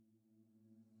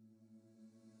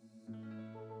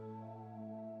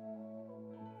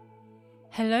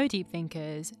Hello, deep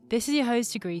thinkers. This is your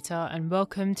host, Agrita, and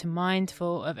welcome to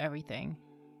Mindful of Everything,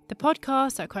 the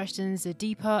podcast that questions the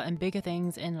deeper and bigger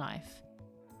things in life.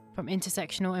 From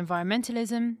intersectional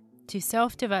environmentalism to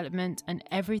self-development and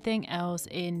everything else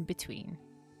in between.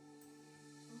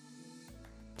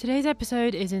 Today's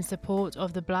episode is in support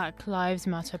of the Black Lives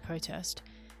Matter protest,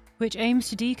 which aims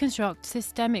to deconstruct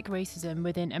systemic racism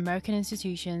within American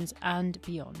institutions and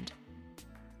beyond.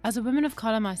 As a woman of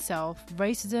colour myself,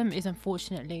 racism is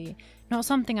unfortunately not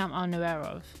something I'm unaware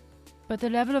of, but the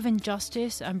level of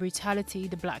injustice and brutality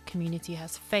the black community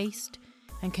has faced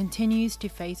and continues to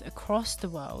face across the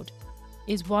world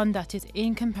is one that is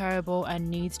incomparable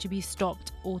and needs to be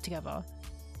stopped altogether.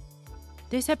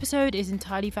 This episode is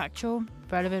entirely factual.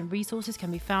 Relevant resources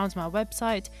can be found on my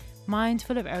website,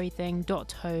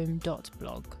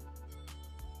 mindfuloferything.home.blog.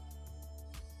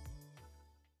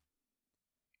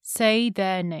 Say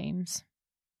their names.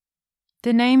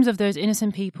 The names of those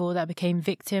innocent people that became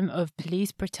victim of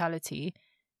police brutality,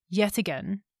 yet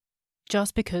again,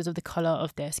 just because of the colour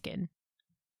of their skin.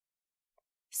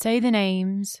 Say the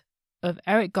names of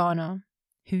Eric Garner,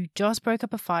 who just broke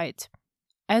up a fight,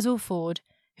 Ezell Ford,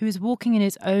 who is walking in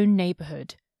his own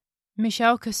neighbourhood,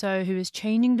 Michelle Cusseau, who is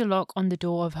changing the lock on the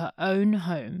door of her own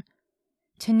home,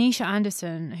 Tanisha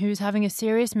Anderson, who is having a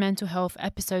serious mental health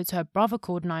episode so her brother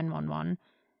called 911,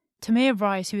 Tamir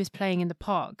Rice, who is playing in the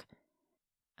park,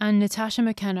 and Natasha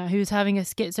McKenna, who is having a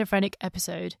schizophrenic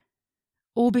episode,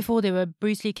 all before they were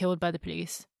brutally killed by the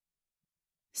police.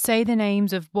 Say the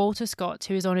names of Walter Scott,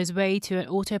 who is on his way to an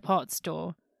auto parts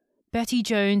store, Betty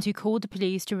Jones, who called the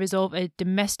police to resolve a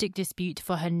domestic dispute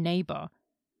for her neighbour,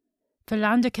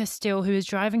 Philando Castile, who is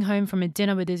driving home from a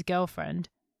dinner with his girlfriend,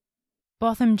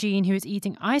 Botham Jean, who is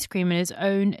eating ice cream in his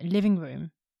own living room,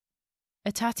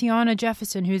 a Tatiana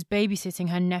Jefferson, who is babysitting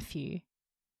her nephew,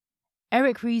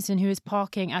 Eric Reason, who is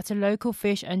parking at a local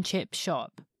fish and chip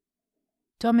shop,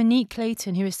 Dominique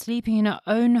Clayton, who is sleeping in her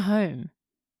own home,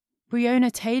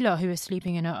 Breonna Taylor, who is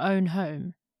sleeping in her own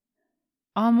home,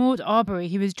 Ahmaud Arbery,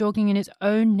 who is jogging in his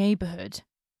own neighbourhood,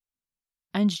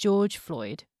 and George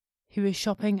Floyd, who is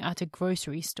shopping at a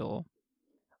grocery store,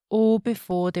 all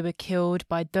before they were killed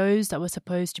by those that were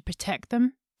supposed to protect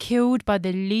them, killed by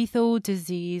the lethal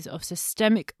disease of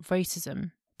systemic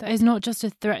racism that is not just a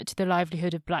threat to the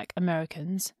livelihood of Black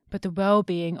Americans, but the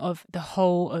well-being of the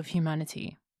whole of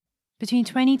humanity. Between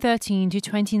 2013 to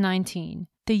 2019,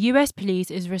 the US police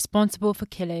is responsible for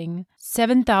killing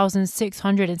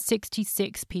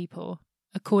 7,666 people,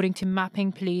 according to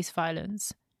Mapping Police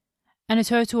Violence, and a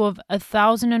total of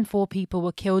 1,004 people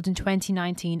were killed in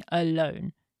 2019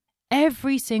 alone.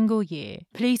 Every single year,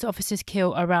 police officers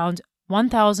kill around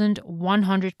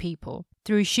 1,100 people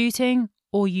through shooting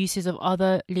or uses of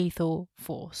other lethal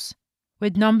force,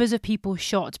 with numbers of people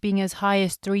shot being as high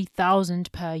as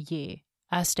 3,000 per year,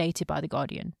 as stated by The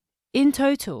Guardian. In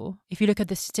total, if you look at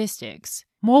the statistics,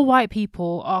 more white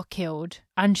people are killed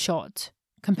and shot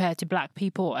compared to black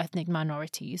people or ethnic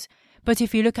minorities. But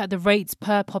if you look at the rates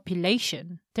per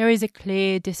population, there is a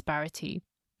clear disparity.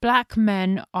 Black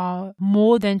men are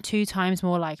more than 2 times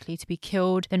more likely to be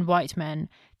killed than white men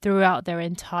throughout their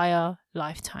entire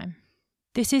lifetime.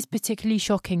 This is particularly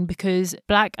shocking because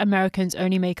Black Americans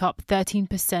only make up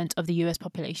 13% of the US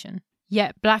population.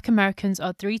 Yet Black Americans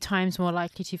are 3 times more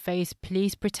likely to face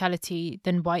police brutality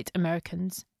than white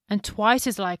Americans, and twice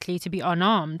as likely to be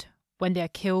unarmed when they are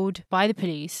killed by the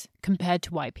police compared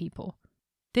to white people.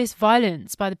 This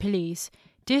violence by the police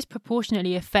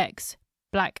disproportionately affects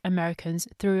Black Americans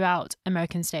throughout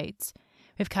American states,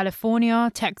 with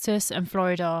California, Texas, and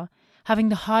Florida having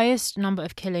the highest number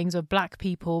of killings of Black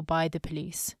people by the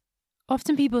police.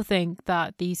 Often people think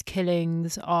that these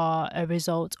killings are a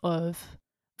result of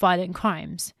violent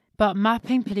crimes, but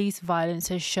Mapping Police Violence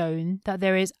has shown that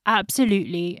there is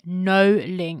absolutely no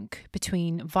link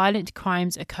between violent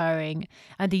crimes occurring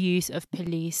and the use of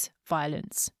police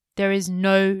violence. There is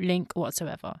no link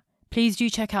whatsoever. Please do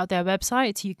check out their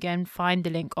website. You can find the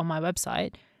link on my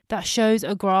website that shows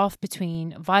a graph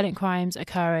between violent crimes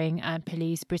occurring and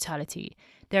police brutality.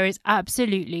 There is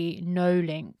absolutely no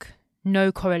link.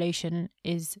 No correlation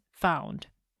is found.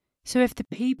 So if the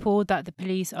people that the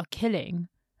police are killing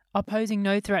are posing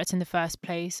no threats in the first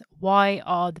place, why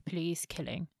are the police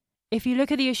killing? If you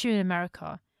look at the issue in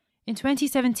America, in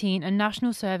 2017, a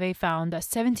national survey found that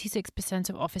 76%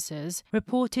 of officers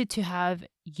reported to have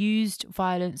used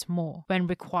violence more when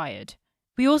required.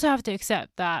 We also have to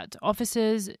accept that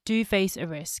officers do face a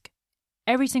risk.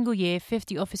 Every single year,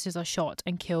 50 officers are shot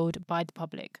and killed by the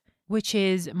public, which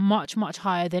is much, much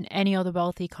higher than any other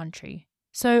wealthy country.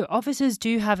 So officers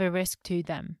do have a risk to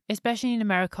them, especially in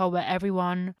America where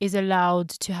everyone is allowed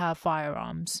to have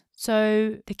firearms.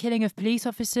 So the killing of police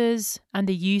officers and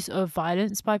the use of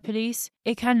violence by police,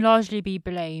 it can largely be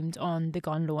blamed on the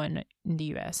gun law in the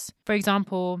US. For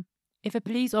example, if a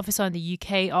police officer in the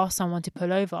UK asks someone to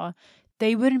pull over,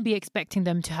 they wouldn't be expecting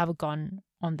them to have a gun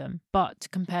on them. But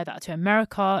compare that to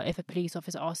America, if a police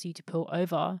officer asks you to pull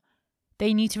over,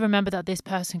 they need to remember that this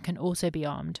person can also be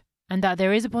armed, and that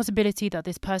there is a possibility that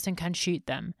this person can shoot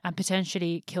them and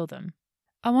potentially kill them.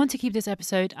 I want to keep this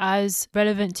episode as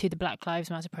relevant to the Black Lives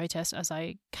Matter protest as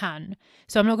I can.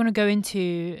 So I'm not going to go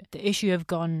into the issue of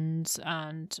guns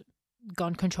and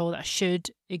gun control that should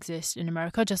exist in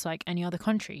America, just like any other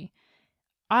country.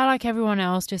 I, like everyone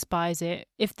else, despise it.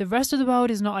 If the rest of the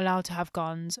world is not allowed to have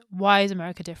guns, why is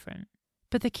America different?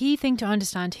 But the key thing to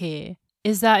understand here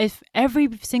is that if every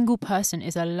single person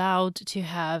is allowed to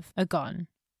have a gun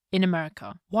in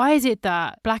America, why is it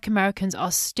that Black Americans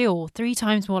are still 3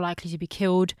 times more likely to be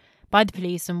killed by the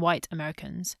police than white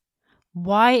Americans?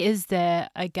 Why is there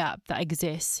a gap that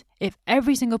exists if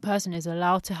every single person is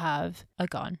allowed to have a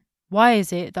gun? Why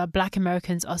is it that Black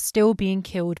Americans are still being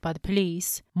killed by the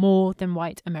police more than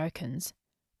white Americans?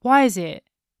 Why is it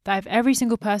that if every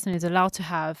single person is allowed to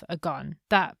have a gun,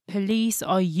 that police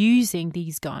are using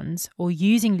these guns or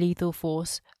using lethal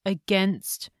force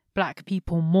against Black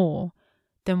people more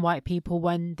than white people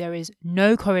when there is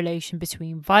no correlation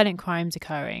between violent crimes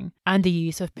occurring and the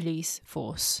use of police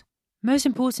force? Most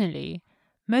importantly,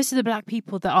 most of the Black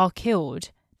people that are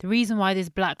killed, the reason why this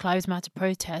Black Lives Matter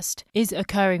protest is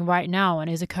occurring right now and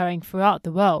is occurring throughout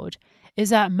the world is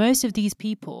that most of these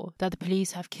people that the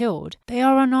police have killed, they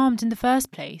are unarmed in the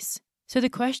first place. So the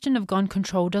question of gun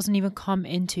control doesn't even come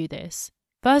into this.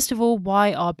 First of all,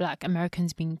 why are Black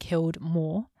Americans being killed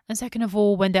more? And second of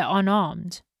all, when they're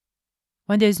unarmed,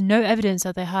 when there's no evidence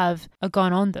that they have a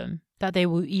gun on them, that they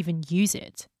will even use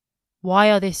it,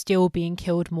 why are they still being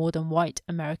killed more than white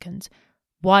Americans?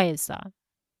 Why is that?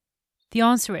 The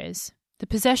answer is, the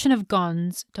possession of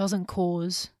guns doesn't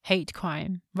cause hate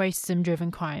crime,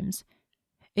 racism-driven crimes.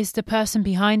 It's the person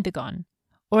behind the gun,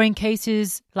 or in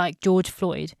cases like George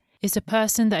Floyd, it's the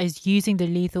person that is using the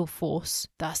lethal force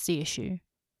that's the issue.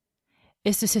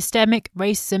 It's the systemic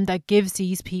racism that gives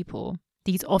these people,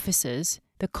 these officers,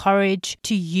 the courage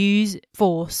to use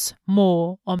force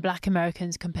more on Black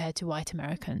Americans compared to white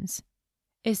Americans.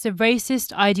 It's the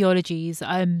racist ideologies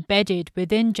that are embedded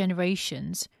within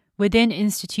generations, within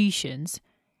institutions,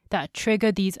 that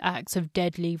trigger these acts of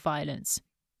deadly violence.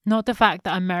 Not the fact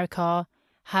that America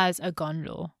has a gun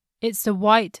law. It's the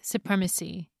white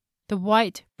supremacy, the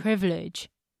white privilege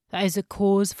that is a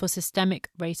cause for systemic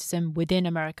racism within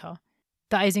America,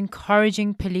 that is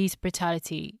encouraging police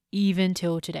brutality even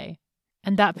till today.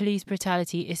 And that police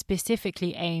brutality is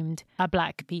specifically aimed at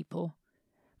Black people,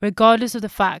 regardless of the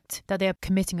fact that they are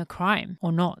committing a crime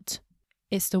or not.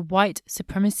 It's the white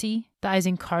supremacy that is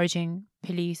encouraging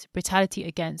police brutality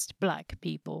against Black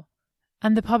people.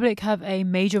 And the public have a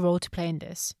major role to play in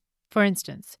this. For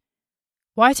instance,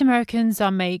 white Americans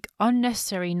that make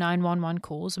unnecessary 911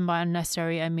 calls, and by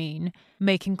unnecessary I mean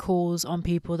making calls on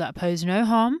people that pose no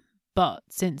harm, but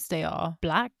since they are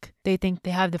Black, they think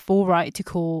they have the full right to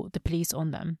call the police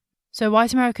on them. So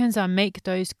white Americans that make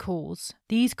those calls,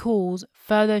 these calls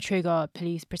further trigger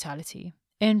police brutality.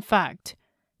 In fact,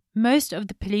 most of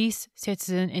the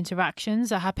police-citizen interactions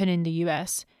that happen in the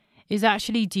US is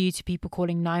actually due to people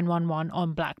calling 911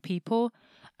 on Black people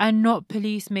and not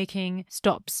police making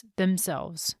stops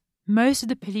themselves. Most of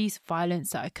the police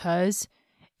violence that occurs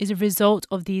is a result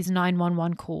of these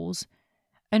 911 calls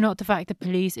and not the fact that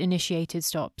police initiated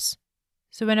stops.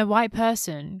 So when a white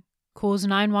person calls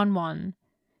 911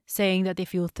 saying that they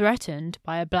feel threatened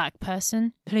by a Black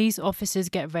person, police officers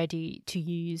get ready to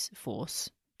use force.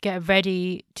 Get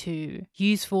ready to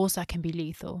use force that can be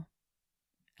lethal.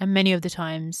 And many of the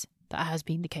times that has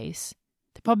been the case.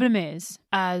 The problem is,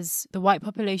 as the white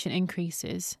population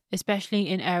increases, especially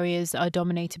in areas that are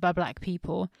dominated by Black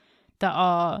people, that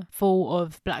are full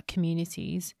of Black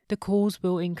communities, the calls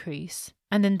will increase.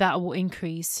 And then that will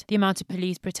increase the amount of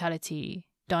police brutality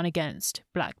done against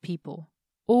Black people.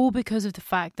 All because of the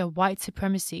fact that white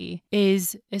supremacy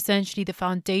is essentially the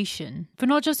foundation for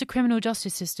not just the criminal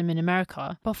justice system in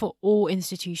America, but for all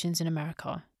institutions in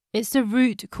America. It's the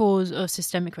root cause of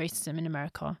systemic racism in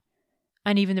America,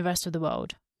 and even the rest of the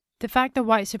world. The fact that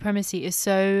white supremacy is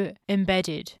so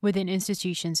embedded within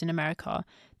institutions in America,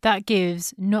 that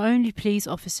gives not only police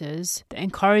officers the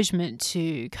encouragement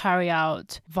to carry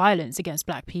out violence against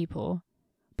Black people,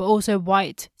 but also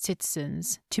white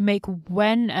citizens to make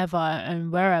whenever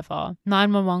and wherever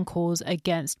 911 calls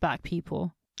against Black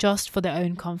people. just for their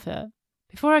own comfort.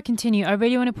 Before I continue, I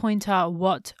really want to point out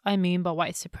what I mean by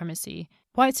white supremacy.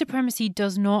 White supremacy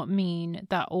does not mean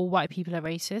that all white people are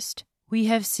racist. We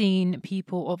have seen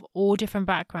people of all different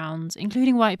backgrounds,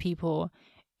 including white people,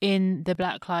 in the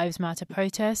Black Lives Matter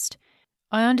protest.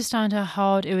 I understand how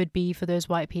hard it would be for those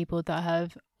white people that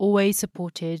have always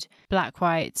supported black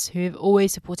rights, who have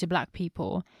always supported black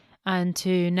people, and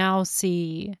to now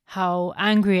see how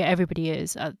angry everybody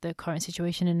is at the current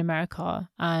situation in America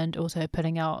and also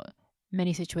putting out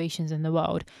many situations in the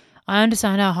world. I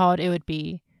understand how hard it would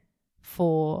be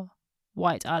for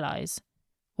white allies.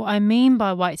 What I mean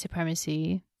by white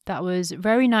supremacy, that was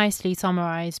very nicely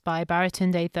summarized by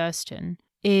Baratunde Thurston,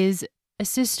 is a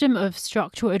system of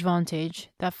structural advantage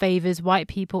that favors white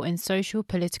people in social,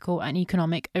 political, and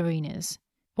economic arenas.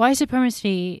 White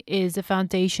supremacy is the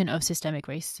foundation of systemic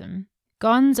racism.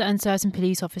 Guns and certain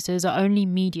police officers are only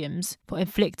mediums for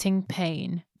inflicting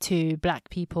pain to black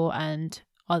people and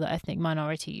other ethnic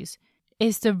minorities.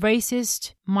 It's the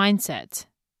racist mindset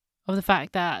of the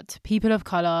fact that people of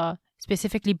colour,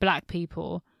 specifically black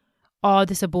people, are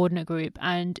the subordinate group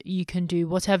and you can do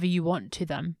whatever you want to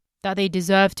them, that they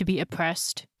deserve to be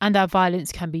oppressed and that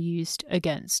violence can be used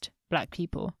against black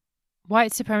people.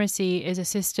 White supremacy is a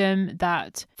system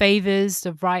that favours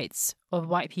the rights of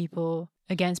white people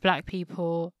against black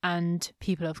people and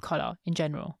people of colour in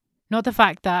general, not the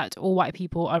fact that all white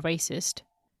people are racist.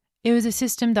 It was a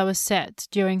system that was set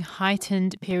during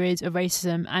heightened periods of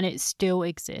racism and it still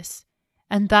exists.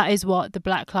 And that is what the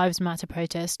Black Lives Matter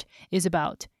protest is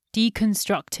about,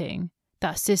 deconstructing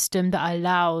that system that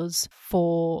allows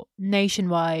for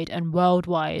nationwide and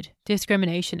worldwide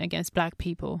discrimination against black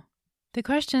people. The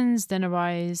questions then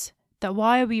arise that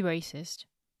why are we racist?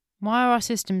 Why are our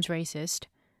systems racist?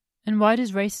 And why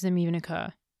does racism even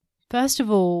occur? First of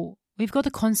all, we've got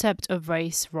the concept of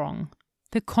race wrong.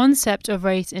 The concept of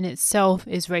race in itself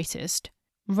is racist.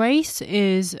 Race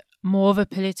is more of a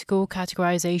political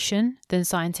categorization than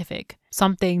scientific,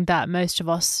 something that most of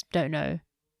us don't know.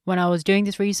 When I was doing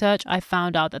this research, I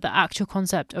found out that the actual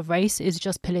concept of race is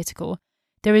just political.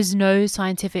 There is no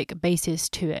scientific basis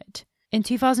to it. In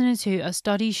 2002, a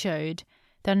study showed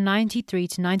that 93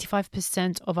 to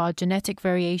 95% of our genetic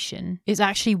variation is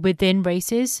actually within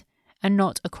races and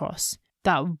not across.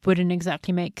 That wouldn't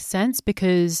exactly make sense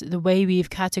because the way we've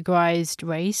categorized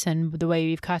race and the way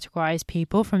we've categorized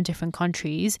people from different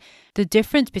countries, the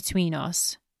difference between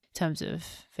us in terms of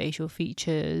facial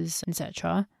features,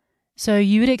 etc. So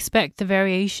you would expect the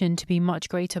variation to be much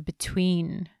greater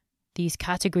between these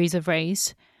categories of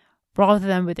race rather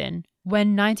than within.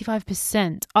 When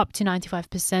 95%, up to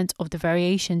 95% of the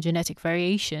variation, genetic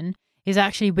variation, is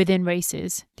actually within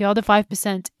races. The other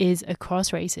 5% is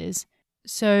across races.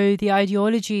 So the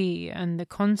ideology and the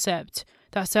concept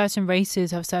that certain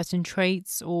races have certain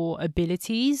traits or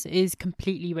abilities is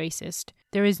completely racist.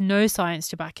 There is no science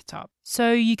to back it up.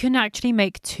 So you can actually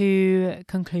make two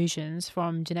conclusions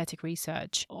from genetic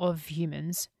research of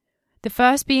humans. The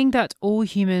first being that all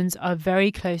humans are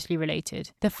very closely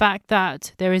related. The fact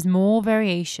that there is more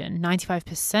variation,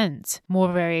 95%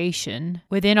 more variation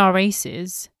within our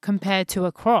races compared to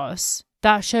across,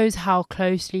 that shows how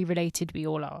closely related we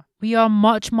all are. We are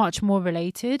much, much more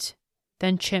related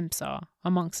than chimps are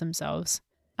amongst themselves.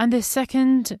 And the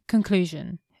second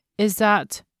conclusion is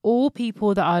that all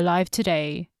people that are alive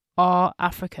today are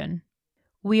African.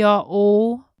 We are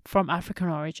all from African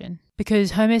origin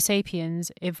because Homo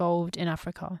sapiens evolved in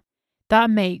Africa. That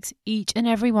makes each and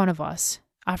every one of us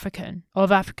African,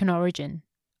 of African origin.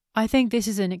 I think this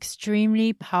is an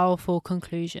extremely powerful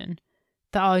conclusion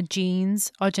that our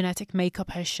genes, our genetic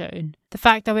makeup has shown. The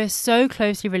fact that we're so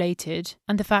closely related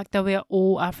and the fact that we are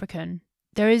all African.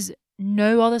 There is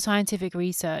no other scientific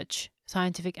research,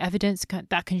 scientific evidence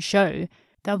that can show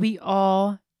that we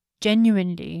are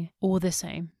genuinely all the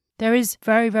same. There is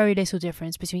very, very little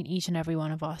difference between each and every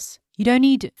one of us. You don't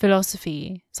need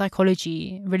philosophy,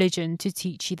 psychology, religion to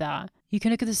teach you that. You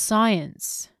can look at the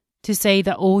science to say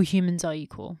that all humans are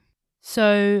equal.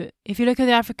 So if you look at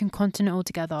the African continent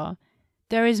altogether,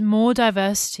 there is more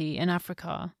diversity in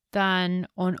Africa than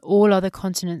on all other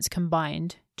continents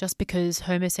combined, just because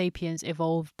Homo sapiens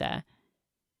evolved there.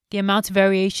 The amount of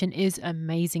variation is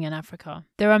amazing in Africa.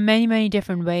 There are many, many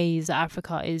different ways that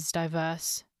Africa is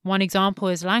diverse. One example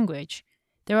is language.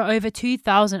 There are over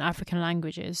 2,000 African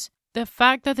languages. The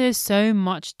fact that there's so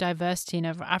much diversity in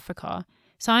Africa,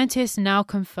 scientists now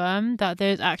confirm that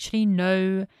there's actually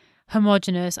no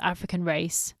homogeneous African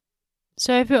race.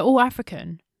 So if we're all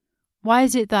African, why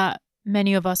is it that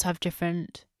many of us have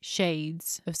different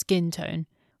shades of skin tone?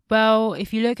 Well,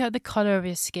 if you look at the colour of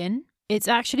your skin, it's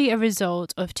actually a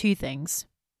result of two things.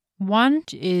 One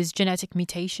is genetic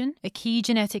mutation. A key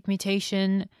genetic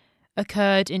mutation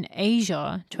occurred in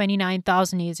Asia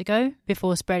 29,000 years ago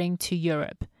before spreading to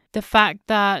Europe. The fact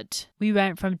that we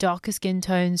went from darker skin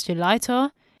tones to lighter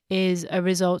is a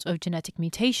result of genetic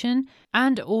mutation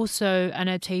and also an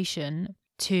adaptation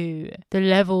to the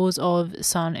levels of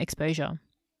sun exposure.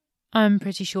 I'm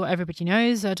pretty sure everybody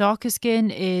knows that darker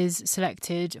skin is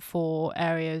selected for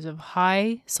areas of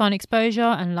high sun exposure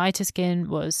and lighter skin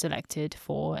was selected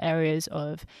for areas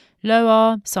of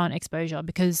lower sun exposure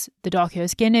because the darker your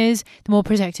skin is, the more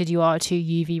protected you are to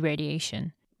UV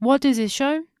radiation. What does this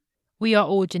show? We are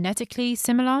all genetically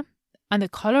similar and the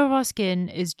color of our skin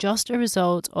is just a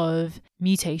result of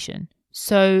mutation.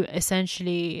 So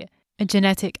essentially a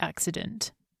genetic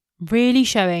accident. Really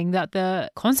showing that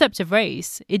the concept of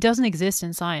race, it doesn't exist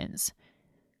in science.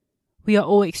 We are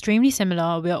all extremely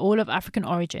similar. We are all of African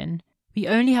origin. We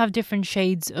only have different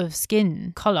shades of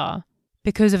skin color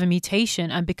because of a mutation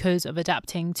and because of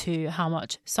adapting to how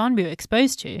much sun we were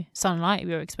exposed to, sunlight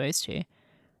we were exposed to.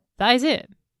 That is it.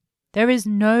 There is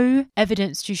no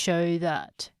evidence to show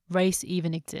that race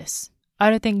even exists.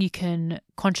 I don't think you can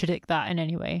contradict that in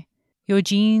any way. Your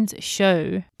genes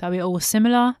show that we're all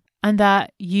similar and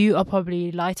that you are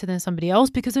probably lighter than somebody else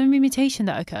because of a mutation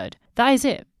that occurred. That is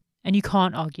it. And you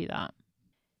can't argue that.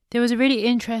 There was a really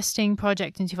interesting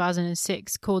project in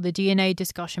 2006 called the DNA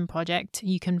Discussion Project.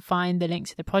 You can find the link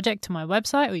to the project on my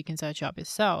website or you can search it up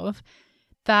yourself.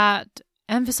 That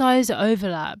emphasized the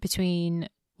overlap between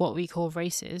what we call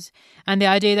races and the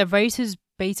idea that race is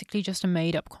basically just a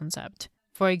made-up concept.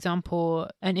 For example,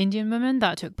 an Indian woman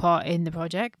that took part in the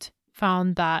project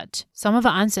found that some of her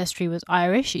ancestry was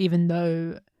Irish, even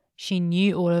though she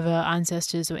knew all of her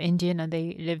ancestors were Indian and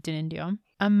they lived in India.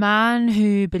 A man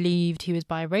who believed he was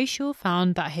biracial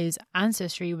found that his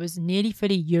ancestry was nearly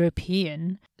fully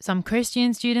European. Some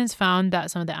Christian students found that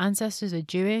some of their ancestors are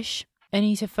Jewish.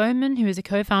 Anita Foman, who is a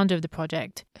co-founder of the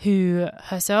project, who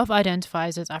herself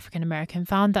identifies as African American,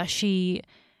 found that she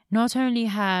not only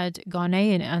had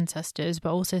Ghanaian ancestors,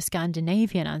 but also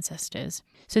Scandinavian ancestors.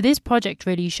 So this project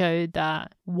really showed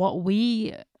that what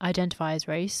we identify as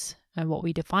race and what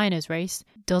we define as race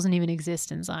doesn't even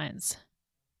exist in science.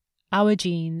 Our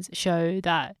genes show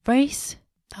that race,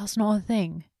 that's not a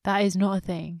thing. That is not a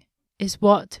thing. It's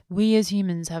what we as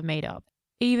humans have made up.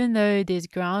 Even though this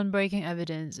groundbreaking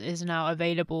evidence is now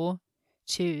available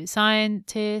to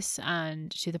scientists and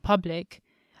to the public,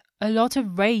 a lot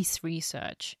of race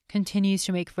research continues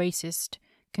to make racist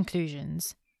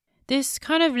conclusions. This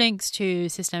kind of links to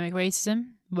systemic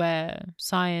racism, where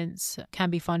science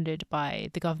can be funded by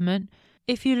the government.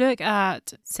 If you look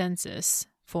at census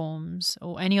forms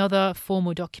or any other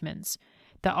formal documents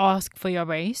that ask for your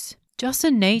race, just the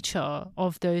nature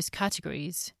of those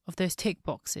categories, of those tick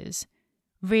boxes,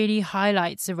 really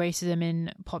highlights the racism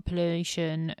in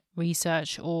population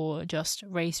research or just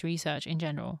race research in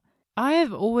general. I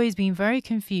have always been very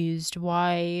confused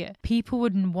why people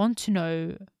wouldn't want to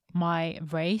know my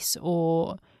race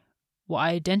or what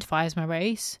I identify as my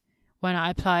race when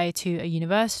I apply to a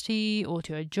university or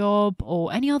to a job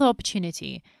or any other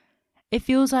opportunity. It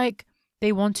feels like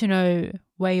they want to know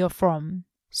where you're from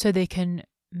so they can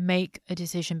make a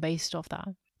decision based off that.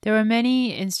 There are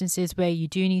many instances where you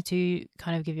do need to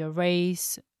kind of give your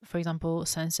race. For example,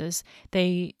 census,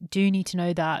 they do need to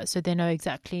know that so they know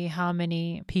exactly how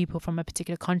many people from a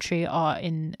particular country are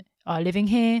living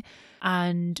here,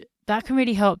 and that can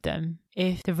really help them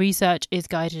if the research is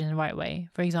guided in the right way.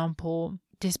 For example,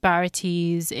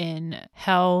 disparities in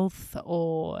health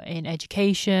or in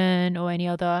education or any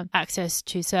other access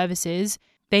to services,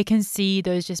 they can see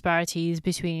those disparities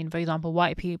between, for example,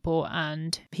 white people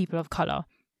and people of color.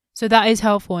 So that is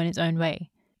helpful in its own way.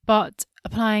 But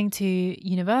applying to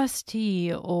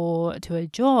university or to a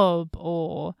job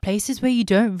or places where you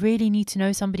don't really need to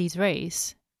know somebody's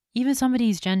race, even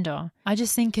somebody's gender, I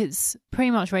just think it's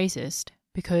pretty much racist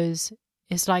because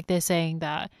it's like they're saying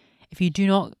that if you do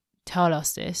not tell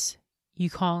us this, you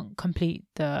can't complete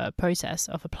the process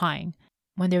of applying,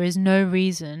 when there is no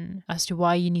reason as to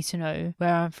why you need to know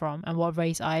where I'm from and what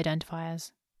race I identify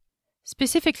as.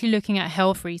 Specifically looking at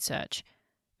health research,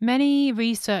 many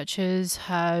researchers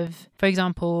have, for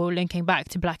example, linking back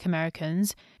to Black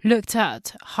Americans, looked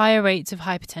at higher rates of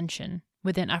hypertension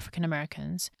within African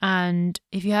Americans. And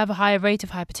if you have a higher rate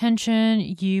of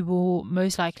hypertension, you will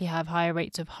most likely have higher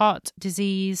rates of heart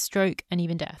disease, stroke, and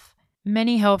even death.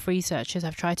 Many health researchers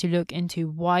have tried to look into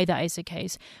why that is the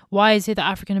case. Why is it that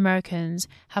African Americans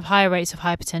have higher rates of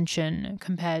hypertension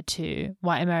compared to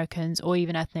white Americans or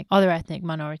even other ethnic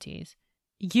minorities?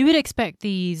 You would expect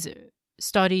these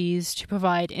studies to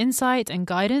provide insight and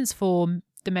guidance for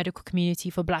the medical community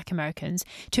for Black Americans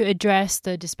to address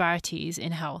the disparities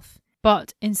in health.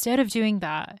 But instead of doing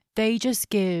that, they just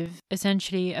give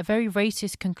essentially a very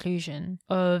racist conclusion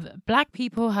of Black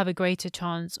people have a greater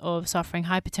chance of suffering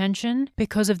hypertension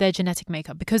because of their genetic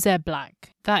makeup, because they're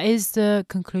Black. That is the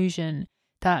conclusion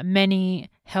that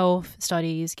many health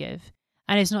studies give.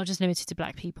 And it's not just limited to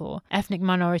Black people, ethnic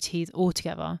minorities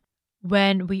altogether.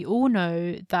 When we all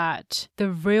know that the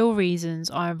real reasons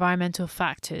are environmental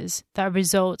factors that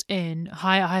result in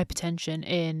higher hypertension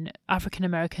in African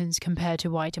Americans compared to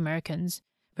white Americans.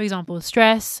 For example,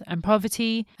 stress and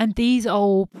poverty, and these are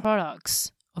all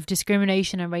products of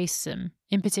discrimination and racism,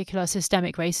 in particular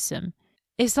systemic racism.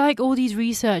 It's like all these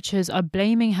researchers are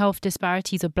blaming health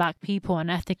disparities of Black people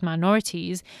and ethnic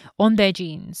minorities on their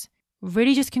genes.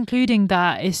 Really just concluding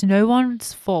that it's no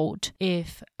one's fault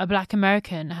if a Black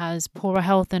American has poorer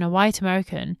health than a white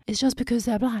American. It's just because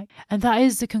they're Black. And that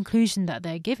is the conclusion that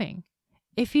they're giving.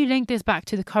 If you link this back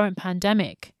to the current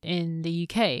pandemic in the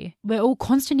UK, we're all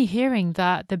constantly hearing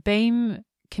that the BAME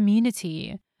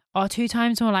community are 2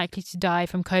 times more likely to die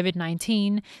from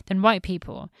COVID-19 than white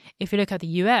people. If you look at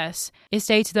the US, it's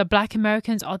stated that Black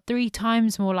Americans are 3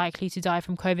 times more likely to die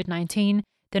from COVID-19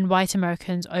 than white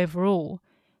Americans overall.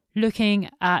 Looking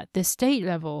at the state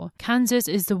level, Kansas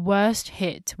is the worst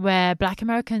hit, where Black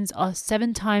Americans are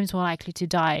 7 times more likely to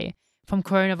die from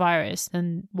coronavirus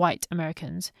than white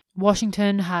Americans.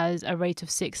 Washington has a rate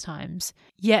of 6 times.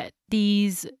 Yet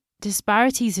these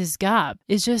disparities, this gap,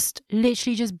 is just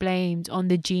literally just blamed on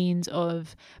the genes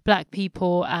of Black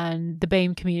people and the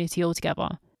BAME community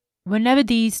altogether. Whenever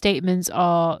these statements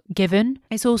are given,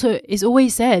 it's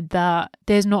always said that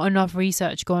there's not enough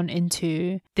research gone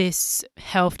into this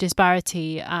health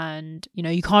disparity and,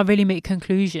 you can't really make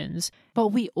conclusions. But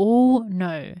we all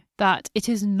know that it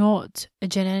is not a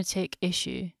genetic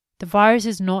issue. The virus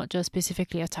is not just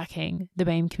specifically attacking the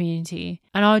BAME community,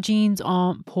 and our genes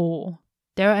aren't poor.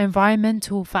 There are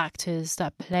environmental factors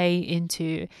that play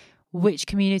into which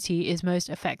community is most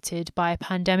affected by a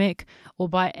pandemic or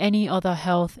by any other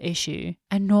health issue,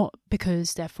 and not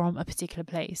because they're from a particular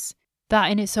place.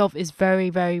 That in itself is very,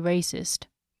 very racist.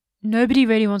 Nobody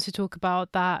really wants to talk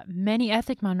about that many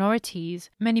ethnic minorities,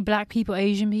 many Black people,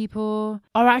 Asian people,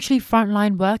 are actually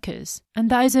frontline workers,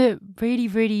 and that is a really,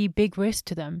 really big risk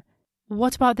to them.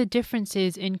 What about the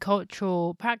differences in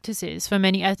cultural practices for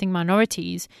many ethnic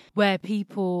minorities, where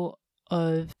people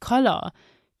of colour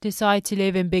decide to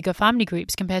live in bigger family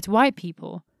groups compared to white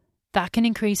people? That can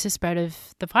increase the spread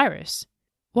of the virus.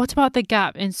 What about the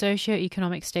gap in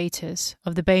socioeconomic status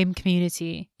of the BAME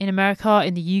community in America,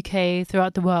 in the UK,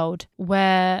 throughout the world,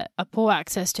 where a poor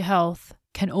access to health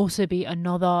can also be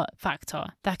another factor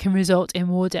that can result in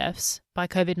more deaths by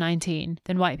COVID-19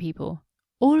 than white people?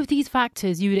 All of these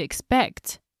factors you would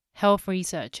expect health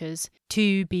researchers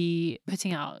to be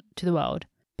putting out to the world.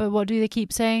 But what do they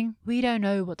keep saying? We don't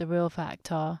know what the real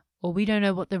facts are, or we don't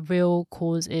know what the real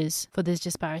cause is for this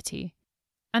disparity.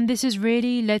 And this has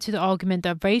really led to the argument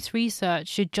that race research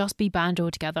should just be banned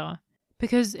altogether.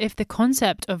 Because if the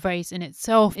concept of race in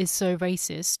itself is so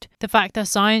racist, the fact that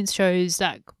science shows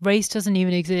that race doesn't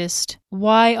even exist,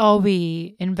 why are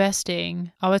we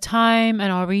investing our time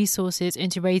and our resources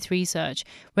into race research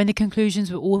when the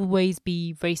conclusions will always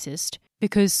be racist?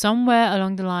 Because somewhere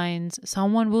along the lines,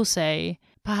 someone will say,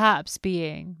 perhaps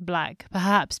being Black,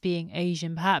 perhaps being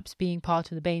Asian, perhaps being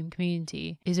part of the BAME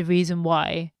community is a reason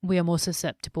why we are more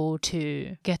susceptible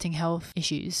to getting health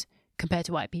issues compared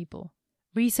to white people.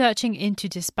 Researching into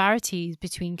disparities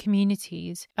between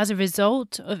communities as a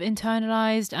result of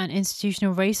internalized and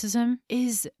institutional racism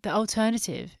is the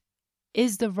alternative,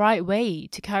 is the right way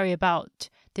to carry about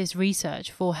this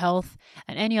research for health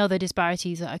and any other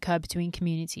disparities that occur between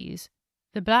communities.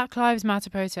 The Black Lives Matter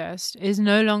protest is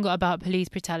no longer about police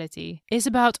brutality. It's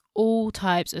about all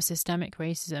types of systemic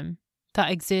racism that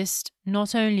exist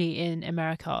not only in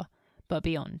America, but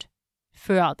beyond,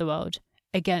 throughout the world,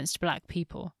 against Black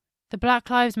people. The Black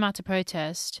Lives Matter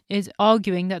protest is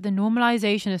arguing that the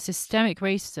normalization of systemic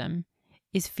racism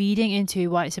is feeding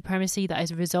into white supremacy that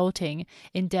is resulting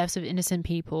in deaths of innocent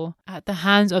people at the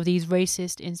hands of these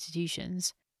racist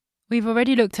institutions. We've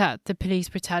already looked at the police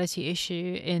brutality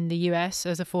issue in the US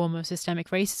as a form of systemic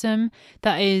racism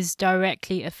that is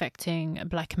directly affecting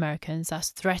Black Americans, that's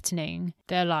threatening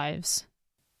their lives.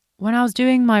 When I was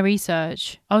doing my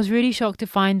research, I was really shocked to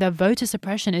find that voter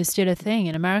suppression is still a thing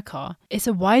in America. It's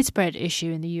a widespread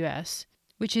issue in the US,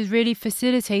 which is really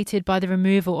facilitated by the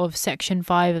removal of Section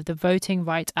 5 of the Voting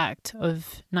Rights Act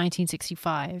of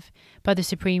 1965 by the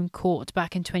Supreme Court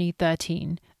back in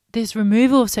 2013. This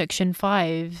removal of Section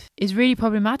 5 is really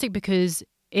problematic because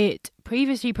it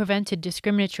previously prevented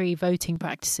discriminatory voting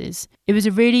practices. It was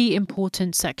a really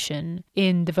important section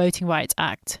in the Voting Rights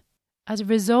Act. As a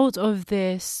result of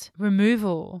this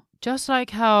removal, just like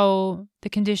how the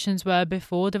conditions were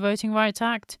before the Voting Rights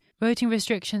Act, voting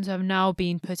restrictions have now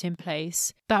been put in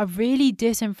place that really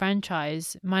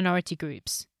disenfranchise minority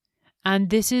groups. And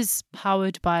this is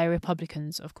powered by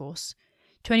Republicans, of course.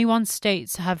 21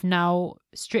 states have now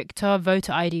stricter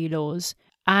voter ID laws,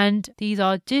 and these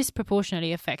are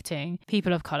disproportionately affecting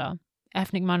people of colour,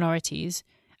 ethnic minorities,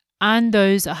 and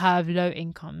those that have low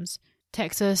incomes.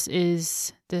 Texas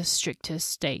is the strictest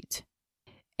state.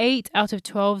 8 out of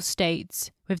 12 states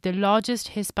with the largest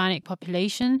Hispanic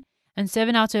population and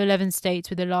 7 out of 11 states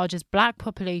with the largest black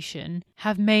population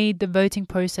have made the voting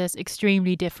process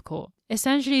extremely difficult.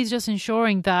 Essentially, it's just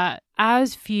ensuring that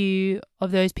as few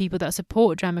of those people that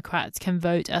support Democrats can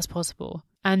vote as possible.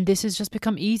 And this has just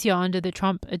become easier under the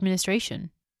Trump administration.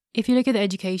 If you look at the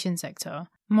education sector,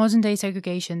 modern-day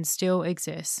segregation still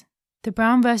exists. The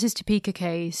Brown versus Topeka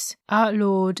case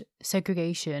outlawed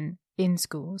segregation in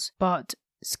schools, but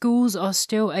schools are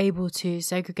still able to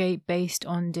segregate based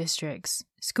on districts.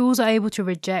 Schools are able to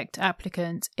reject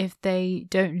applicants if they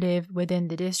don't live within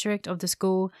the district of the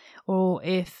school, or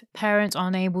if parents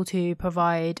aren't able to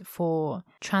provide for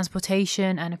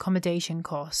transportation and accommodation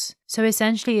costs. So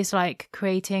essentially, it's like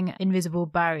creating invisible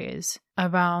barriers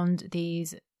around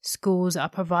these schools that are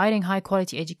providing high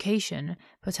quality education,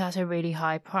 but at a really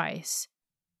high price.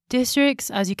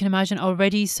 Districts, as you can imagine, are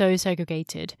already so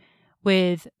segregated,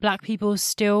 with black people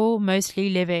still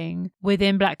mostly living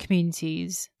within black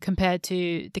communities compared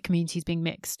to the communities being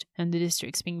mixed and the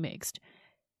districts being mixed.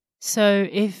 So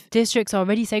if districts are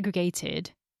already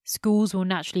segregated, schools will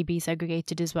naturally be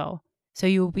segregated as well. So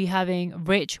you'll be having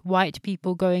rich white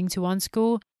people going to one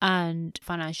school and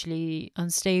financially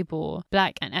unstable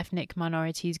black and ethnic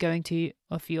minorities going to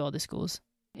a few other schools.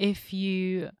 If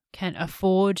you can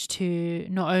afford to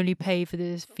not only pay for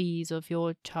the fees of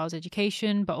your child's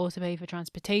education, but also pay for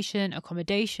transportation,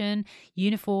 accommodation,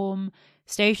 uniform,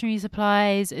 stationery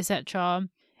supplies, etc.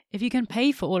 If you can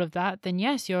pay for all of that, then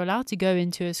yes, you're allowed to go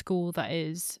into a school that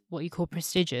is what you call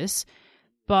prestigious.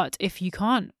 But if you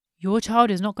can't, your child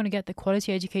is not going to get the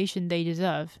quality education they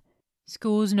deserve.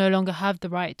 Schools no longer have the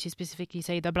right to specifically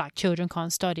say that black children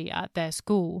can't study at their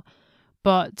school,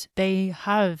 but they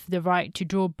have the right to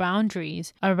draw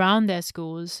boundaries around their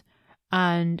schools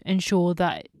and ensure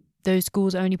that those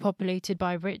schools are only populated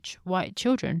by rich white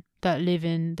children that live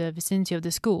in the vicinity of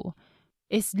the school.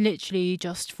 It's literally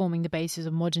just forming the basis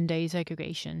of modern day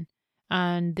segregation.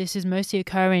 And this is mostly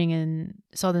occurring in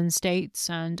southern states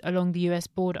and along the US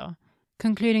border,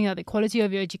 concluding that the quality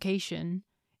of your education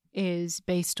is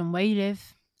based on where you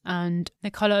live and the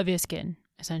colour of your skin,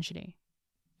 essentially.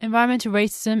 Environmental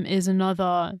racism is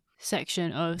another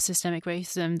section of systemic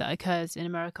racism that occurs in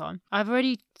America. I've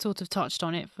already sort of touched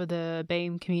on it for the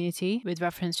BAME community with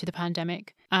reference to the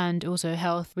pandemic and also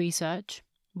health research,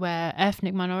 where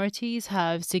ethnic minorities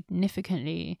have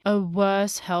significantly a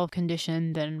worse health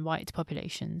condition than white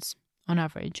populations on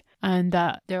average, and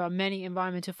that there are many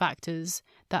environmental factors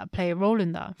that play a role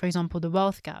in that. For example, the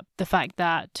wealth gap, the fact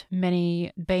that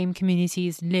many BAME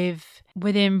communities live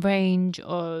within range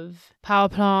of power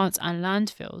plants and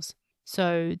landfills.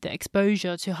 So the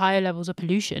exposure to higher levels of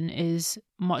pollution is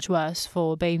much worse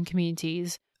for BAME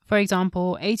communities. For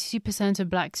example, 82% of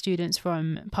black students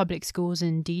from public schools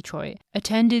in Detroit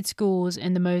attended schools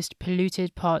in the most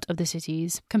polluted part of the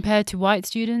cities, compared to white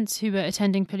students who were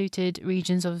attending polluted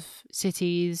regions of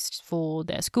cities for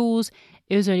their schools.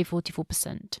 It was only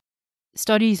 44%.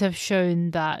 Studies have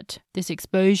shown that this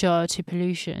exposure to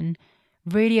pollution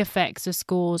really affects the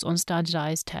scores on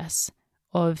standardized tests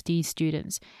of these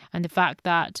students, and the fact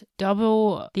that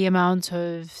double the amount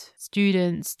of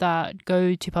students that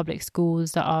go to public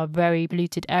schools that are very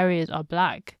polluted areas are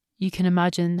black, you can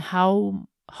imagine how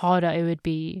harder it would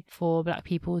be for black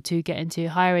people to get into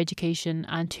higher education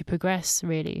and to progress,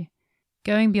 really.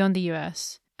 Going beyond the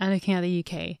US and looking at the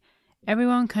UK,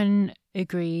 everyone can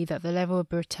agree that the level of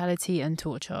brutality and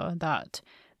torture that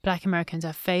black Americans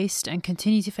have faced and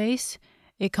continue to face,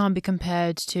 it can't be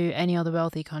compared to any other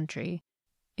wealthy country.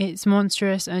 It's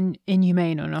monstrous and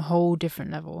inhumane on a whole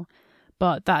different level,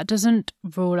 but that doesn't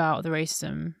rule out the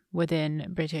racism within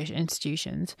British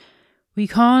institutions. We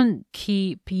can't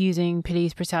keep using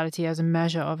police brutality as a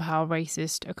measure of how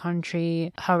racist a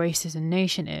country, how racist a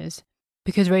nation is,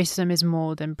 because racism is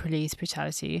more than police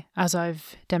brutality, as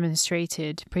I've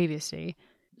demonstrated previously.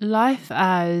 Life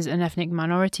as an ethnic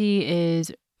minority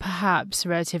is perhaps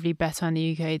relatively better in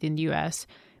the UK than the US,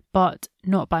 but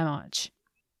not by much.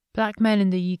 Black men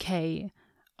in the UK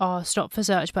are stopped for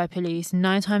search by police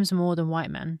 9 times more than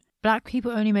white men. Black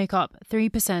people only make up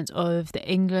 3% of the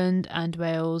England and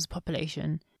Wales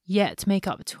population, yet make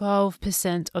up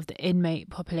 12% of the inmate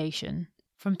population.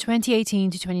 From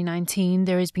 2018 to 2019,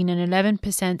 there has been an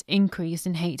 11% increase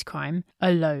in hate crime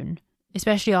alone,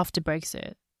 especially after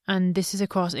Brexit, and this is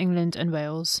across England and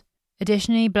Wales.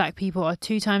 Additionally, black people are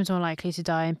 2 times more likely to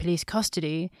die in police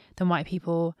custody than white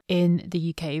people in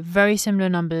the UK, very similar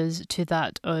numbers to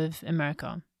that of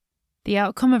America. The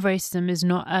outcome of racism is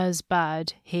not as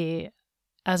bad here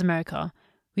as America.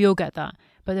 We all get that.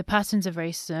 But the patterns of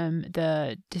racism,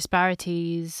 the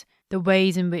disparities, the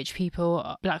ways in which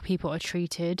black people are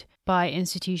treated by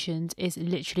institutions is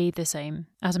literally the same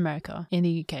as America in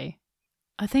the UK.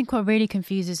 I think what really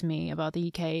confuses me about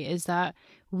the UK is that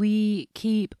we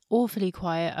keep awfully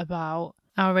quiet about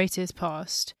our racist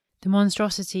past. The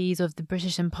monstrosities of the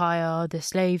British Empire, the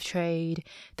slave trade,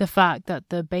 the fact that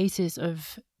the basis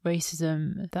of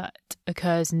racism that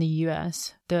occurs in the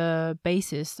US, the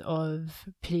basis of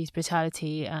police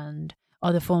brutality and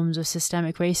other forms of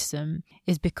systemic racism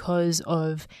is because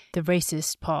of the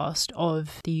racist past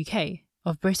of the UK,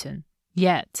 of Britain.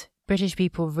 Yet, British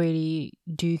people really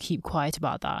do keep quiet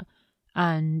about that.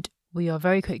 And we are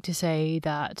very quick to say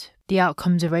that the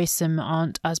outcomes of racism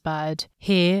aren't as bad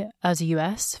here as the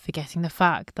US, forgetting the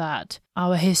fact that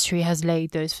our history has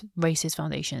laid those racist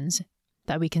foundations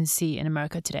that we can see in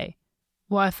America today.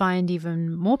 What I find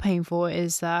even more painful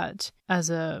is that,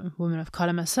 as a woman of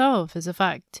colour myself, is the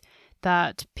fact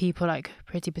that people like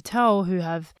Priti Patel, who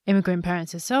have immigrant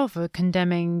parents herself, are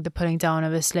condemning the pulling down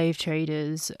of a slave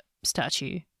trader's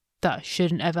statue that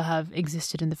shouldn't ever have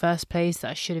existed in the first place,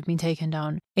 that should have been taken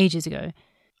down ages ago.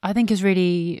 I think it's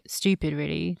really stupid,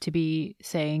 really, to be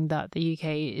saying that the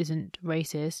UK isn't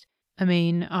racist. I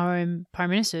mean, our own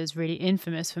Prime Minister is really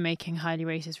infamous for making highly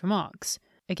racist remarks,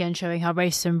 again showing how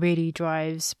racism really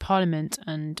drives Parliament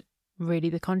and really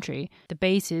the country. The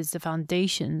bases, the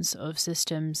foundations of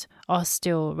systems are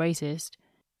still racist.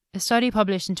 A study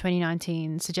published in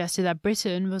 2019 suggested that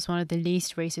Britain was one of the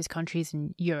least racist countries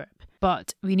in Europe,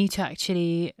 but we need to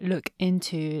actually look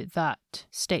into that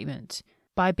statement.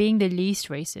 By being the least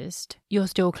racist, you're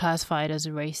still classified as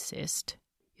a racist.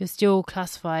 You're still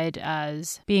classified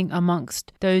as being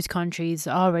amongst those countries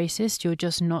that are racist. You're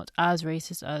just not as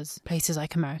racist as places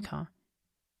like America.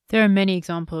 There are many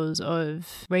examples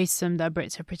of racism that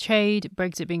Brits have portrayed,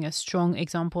 Brexit being a strong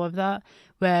example of that,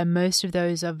 where most of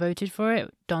those that voted for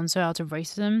it done so out of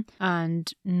racism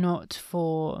and not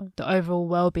for the overall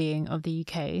well-being of the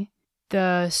UK.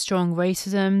 The strong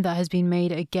racism that has been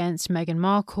made against Meghan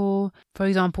Markle, for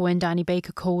example, when Danny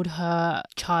Baker called her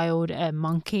child a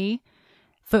monkey.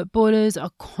 Footballers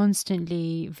are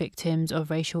constantly victims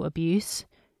of racial abuse.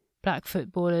 Black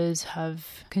footballers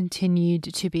have continued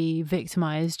to be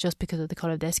victimised just because of the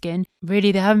colour of their skin.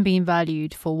 Really, they haven't been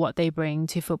valued for what they bring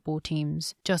to football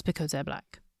teams just because they're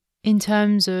black. In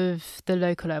terms of the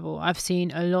local level, I've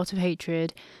seen a lot of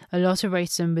hatred, a lot of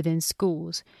racism within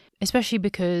schools, especially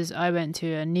because I went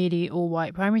to a nearly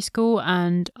all-white primary school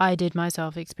and I did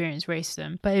myself experience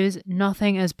racism. But it was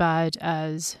nothing as bad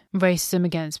as racism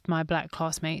against my black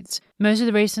classmates. Most of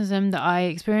the racism that I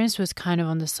experienced was kind of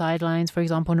on the sidelines, for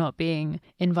example, not being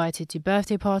invited to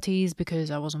birthday parties because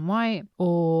I wasn't white,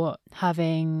 or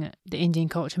having the Indian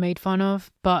culture made fun of.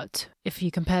 But if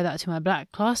you compare that to my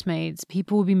black classmates,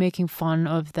 people will be making fun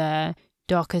of their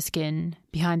darker skin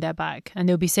behind their back, and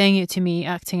they'll be saying it to me,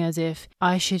 acting as if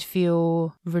I should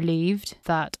feel relieved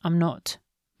that I'm not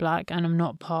black and I'm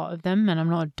not part of them and I'm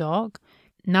not dark.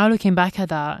 Now looking back at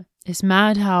that, it's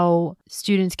mad how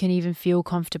students can even feel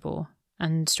comfortable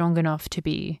and strong enough to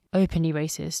be openly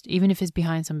racist, even if it's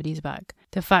behind somebody's back.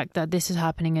 The fact that this is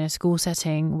happening in a school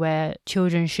setting where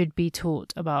children should be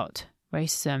taught about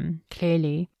racism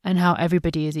clearly and how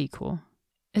everybody is equal.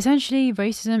 Essentially,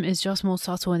 racism is just more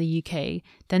subtle in the UK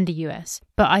than the US,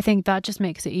 but I think that just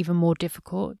makes it even more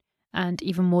difficult and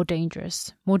even more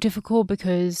dangerous. More difficult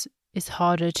because it's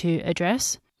harder to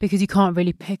address, because you can't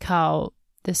really pick out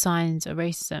the signs of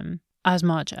racism as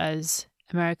much as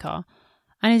America.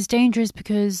 And it's dangerous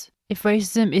because if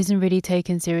racism isn't really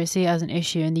taken seriously as an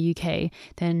issue in the UK,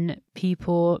 then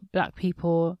black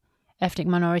people, ethnic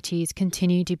minorities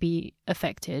continue to be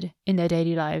affected in their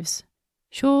daily lives.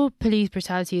 Sure, police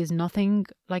brutality is nothing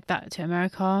like that to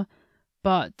America,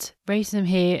 but racism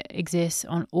here exists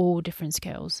on all different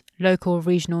scales, local,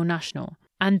 regional, national.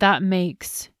 And that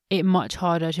makes it much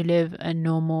harder to live a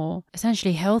normal,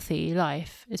 essentially healthy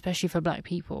life, especially for black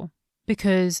people.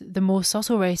 Because the more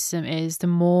subtle racism is, the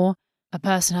more a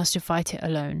person has to fight it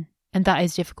alone. And that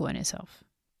is difficult in itself.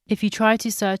 If you try to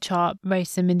search up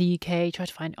racism in the UK, try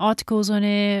to find articles on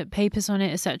it, papers on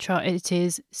it, etc., it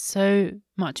is so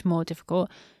much more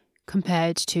difficult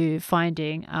compared to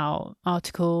finding out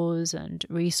articles and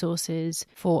resources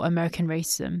for American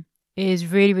racism. It is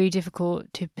really, really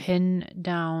difficult to pin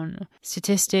down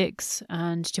statistics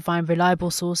and to find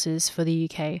reliable sources for the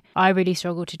UK. I really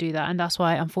struggle to do that, and that's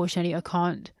why, unfortunately, I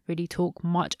can't really talk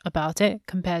much about it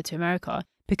compared to America,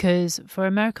 because for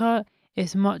America,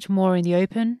 it's much more in the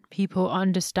open. People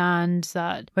understand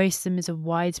that racism is a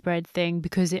widespread thing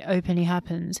because it openly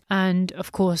happens. And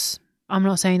of course, I'm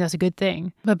not saying that's a good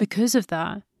thing, but because of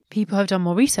that, people have done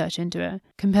more research into it.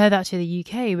 Compare that to the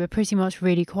UK, we're pretty much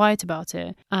really quiet about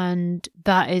it, and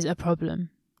that is a problem.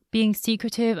 Being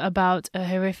secretive about a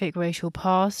horrific racial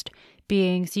past,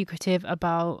 being secretive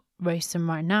about racism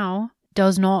right now,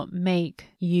 does not make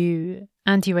you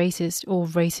anti-racist or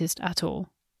racist at all.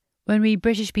 When we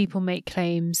British people make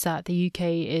claims that the UK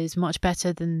is much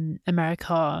better than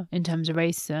America in terms of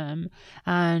racism,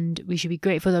 and we should be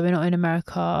grateful that we're not in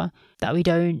America, that we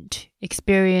don't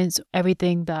experience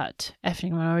everything that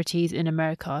ethnic minorities in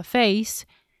America face,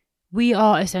 we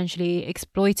are essentially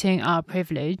exploiting our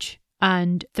privilege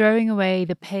and throwing away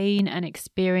the pain and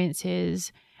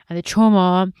experiences and the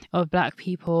trauma of Black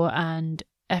people and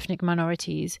ethnic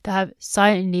minorities that have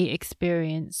silently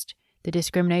experienced the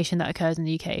discrimination that occurs in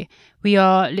the UK. We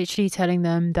are literally telling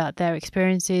them that their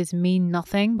experiences mean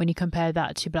nothing when you compare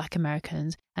that to Black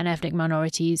Americans and ethnic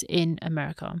minorities in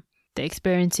America. The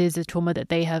experiences, the trauma that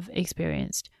they have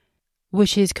experienced,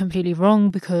 which is completely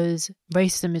wrong because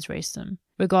racism is racism,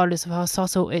 regardless of how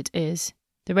subtle it is.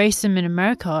 The racism in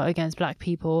America against Black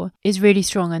people is really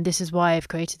strong, and this is why I've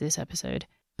created this episode.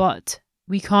 But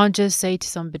we can't just say to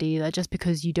somebody that just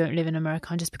because you don't live in America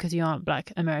and just because you aren't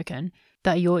Black American,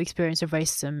 that your experience of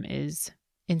racism is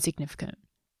insignificant.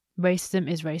 Racism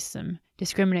is racism.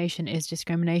 Discrimination is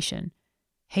discrimination.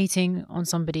 Hating on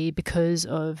somebody because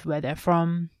of where they're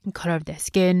from, the colour of their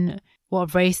skin,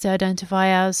 what race they identify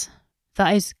as,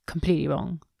 that is completely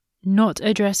wrong. Not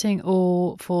addressing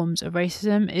all forms of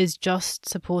racism is just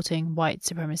supporting white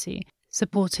supremacy,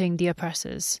 supporting the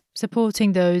oppressors,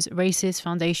 supporting those racist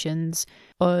foundations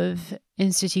of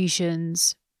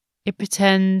institutions. It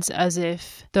pretends as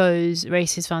if those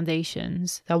racist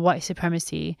foundations, that white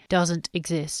supremacy, doesn't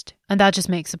exist. And that just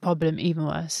makes the problem even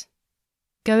worse.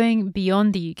 Going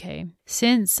beyond the UK,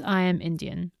 since I am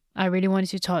Indian, I really wanted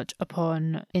to touch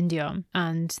upon India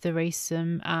and the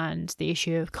racism and the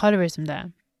issue of colorism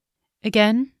there.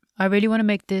 Again, I really want to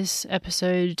make this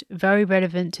episode very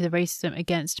relevant to the racism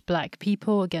against Black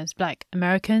people, against Black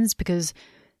Americans, because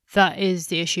that is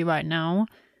the issue right now.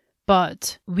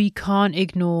 But we can't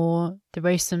ignore the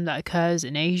racism that occurs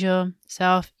in Asia,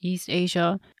 Southeast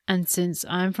Asia. And since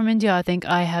I'm from India, I think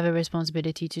I have a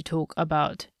responsibility to talk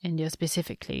about India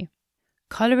specifically.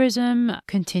 Colorism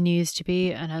continues to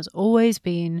be and has always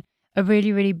been a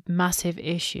really, really massive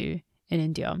issue in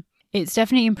India. It's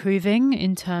definitely improving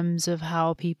in terms of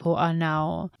how people are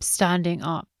now standing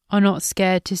up, are not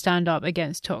scared to stand up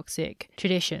against toxic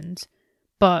traditions,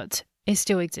 but it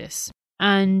still exists.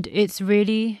 And it's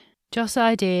really just the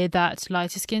idea that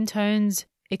lighter skin tones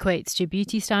equates to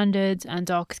beauty standards and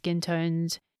dark skin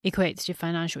tones equates to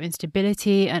financial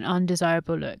instability and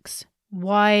undesirable looks.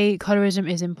 Why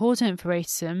colorism is important for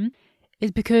racism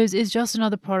is because it's just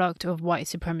another product of white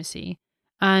supremacy.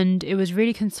 And it was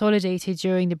really consolidated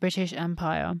during the British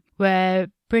Empire, where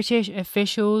British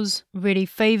officials really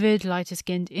favoured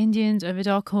lighter-skinned Indians over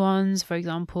darker ones, for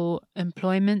example,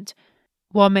 employment.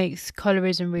 What makes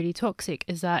colorism really toxic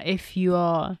is that if you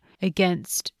are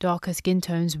against darker skin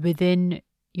tones within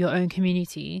your own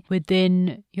community,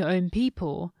 within your own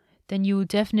people, then you will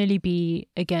definitely be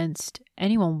against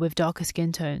anyone with darker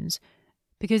skin tones.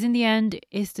 Because in the end,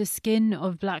 it's the skin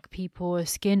of Black people, the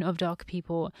skin of dark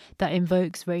people that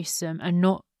invokes racism and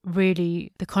not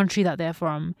really the country that they're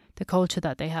from, the culture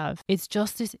that they have. It's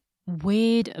just this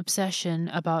weird obsession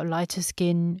about lighter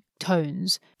skin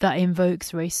tones that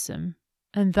invokes racism.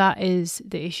 And that is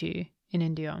the issue in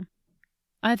India.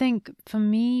 I think for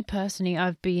me personally,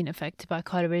 I've been affected by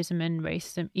colorism and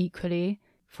racism equally.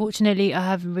 Fortunately, I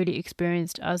haven't really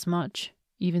experienced as much,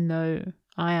 even though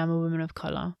I am a woman of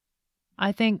colour.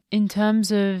 I think in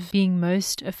terms of being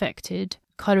most affected,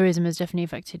 colorism has definitely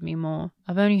affected me more.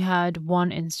 I've only had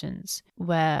one instance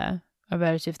where a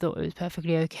relative thought it was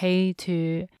perfectly okay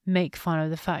to make fun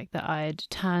of the fact that I had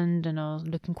tanned and I was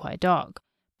looking quite dark.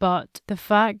 But the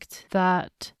fact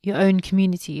that your own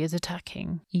community is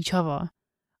attacking each other,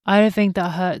 I don't think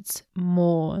that hurts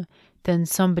more than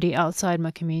somebody outside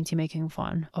my community making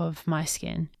fun of my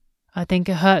skin. I think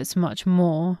it hurts much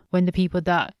more when the people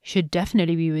that should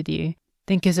definitely be with you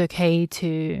think it's okay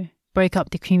to break up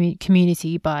the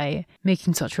community by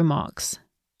making such remarks.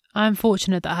 I'm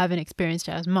fortunate that I haven't experienced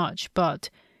it as much, but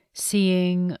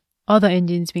seeing other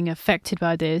Indians being affected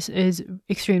by this is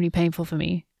extremely painful for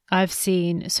me. I've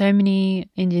seen so many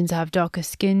Indians have darker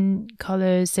skin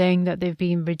colours saying that they've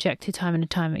been rejected time and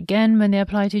time again when they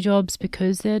apply to jobs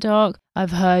because they're dark.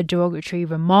 I've heard derogatory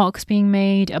remarks being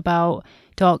made about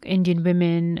dark Indian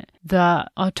women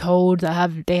that are told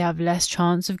that they have less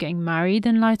chance of getting married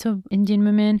than lighter Indian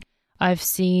women. I've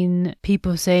seen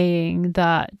people saying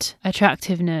that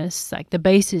attractiveness, like the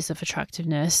basis of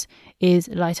attractiveness, is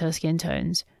lighter skin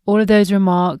tones. All of those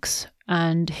remarks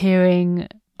and hearing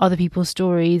other people's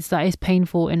stories, that is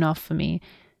painful enough for me.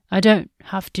 I don't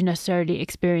have to necessarily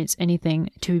experience anything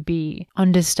to be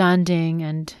understanding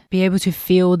and be able to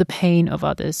feel the pain of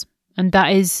others. And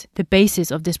that is the basis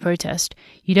of this protest.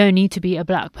 You don't need to be a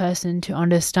black person to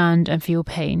understand and feel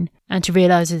pain and to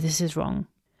realise that this is wrong.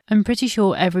 I'm pretty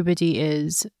sure everybody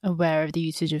is aware of the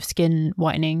usage of skin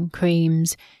whitening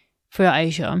creams throughout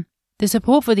Asia. The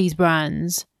support for these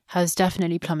brands has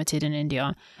definitely plummeted in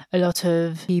India. A lot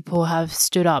of people have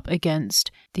stood up against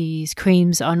these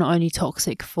creams that are not only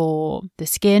toxic for the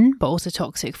skin, but also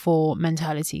toxic for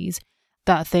mentalities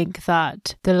that think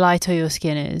that the lighter your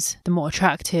skin is, the more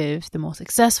attractive, the more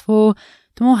successful,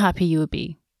 the more happy you will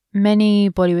be. Many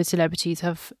Bollywood celebrities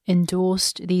have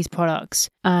endorsed these products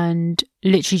and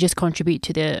literally just contribute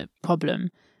to the problem.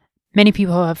 Many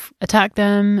people have attacked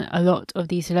them. A lot of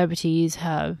these celebrities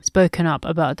have spoken up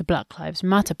about the Black Lives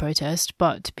Matter protest,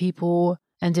 but people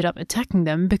ended up attacking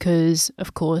them because,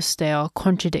 of course, they are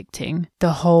contradicting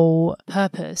the whole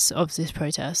purpose of this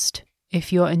protest.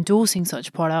 If you're endorsing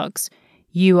such products,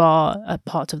 you are a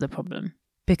part of the problem,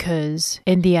 because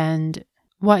in the end,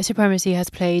 white supremacy has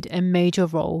played a major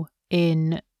role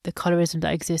in the colorism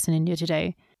that exists in India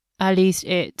today. At least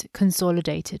it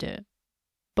consolidated it.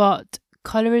 But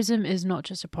colorism is not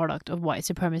just a product of white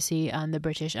supremacy and the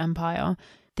British Empire.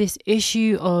 This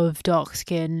issue of dark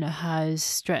skin has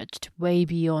stretched way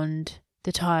beyond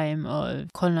the time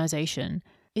of colonization.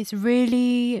 It's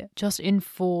really just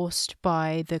enforced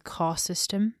by the caste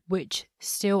system, which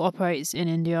still operates in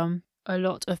India. A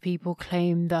lot of people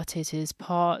claim that it is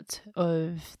part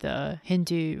of the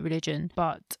Hindu religion,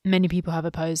 but many people have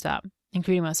opposed that,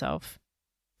 including myself.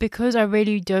 Because I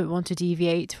really don't want to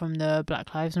deviate from the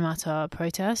Black Lives Matter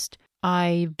protest,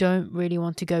 I don't really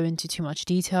want to go into too much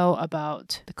detail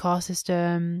about the caste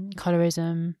system,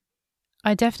 colorism.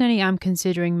 I definitely am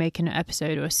considering making an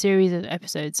episode or a series of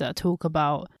episodes that talk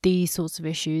about these sorts of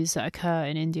issues that occur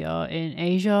in India, in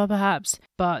Asia perhaps,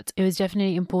 but it was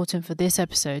definitely important for this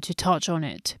episode to touch on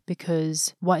it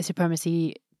because white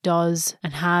supremacy does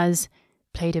and has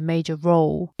played a major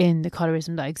role in the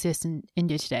colorism that exists in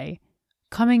India today.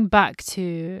 Coming back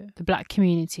to the black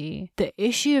community, the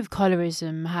issue of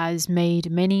colorism has made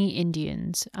many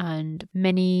Indians and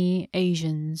many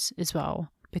Asians as well,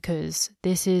 because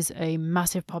this is a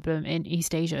massive problem in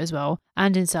East Asia as well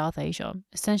and in South Asia,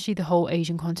 essentially the whole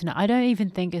Asian continent. I don't even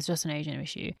think it's just an Asian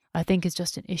issue. I think it's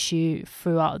just an issue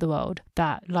throughout the world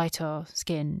that lighter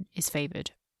skin is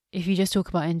favoured. If you just talk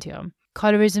about India,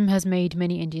 colorism has made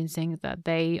many Indians think that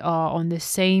they are on the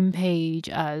same page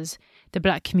as the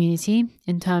black community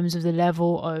in terms of the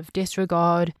level of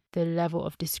disregard, the level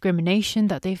of discrimination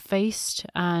that they've faced.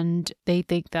 And they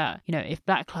think that, if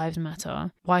Black Lives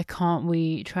Matter, why can't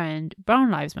we trend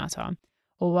Brown Lives Matter?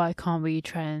 Or why can't we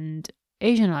trend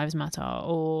Asian Lives Matter?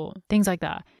 Or things like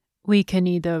that. We can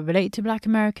either relate to Black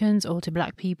Americans or to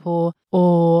Black people,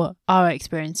 or our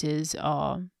experiences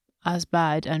are as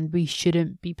bad and we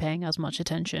shouldn't be paying as much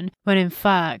attention, when in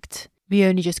fact, we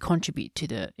only just contribute to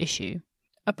the issue.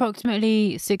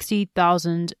 Approximately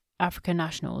 60,000 African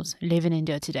nationals live in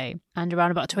India today, and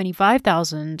around about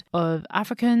 25,000 of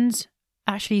Africans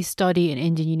actually study in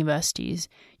Indian universities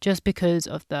just because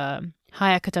of the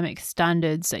high academic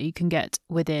standards that you can get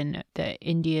within the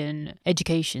Indian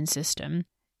education system.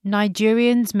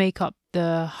 Nigerians make up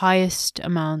the highest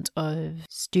amount of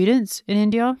students in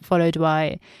India, followed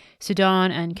by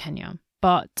Sudan and Kenya.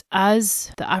 But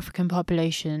as the African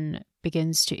population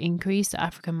begins to increase, the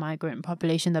African migrant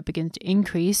population that begins to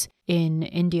increase in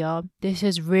India, this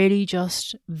has really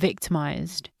just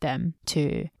victimized them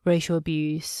to racial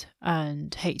abuse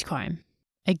and hate crime.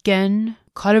 Again,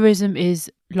 colorism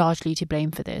is largely to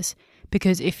blame for this,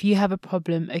 because if you have a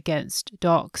problem against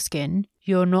dark skin,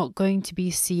 you're not going to be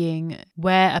seeing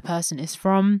where a person is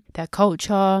from, their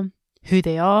culture, who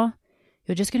they are.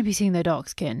 You're just going to be seeing their dark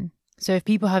skin. So if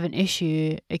people have an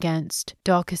issue against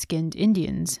darker skinned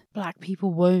Indians, black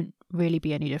people won't really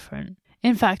be any different.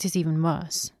 In fact, it's even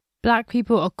worse. Black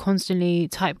people are constantly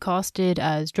typecasted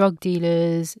as drug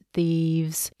dealers,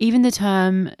 thieves. Even the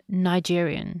term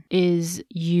Nigerian is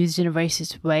used in a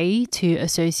racist way to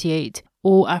associate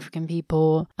all African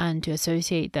people and to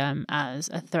associate them as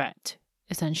a threat,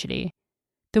 essentially.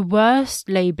 The worst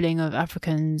labeling of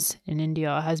Africans in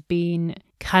India has been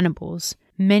cannibals.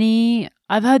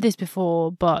 I've heard this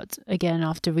before, but again,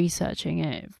 after researching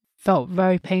it, felt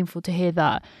very painful to hear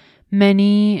that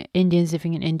many Indians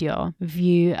living in India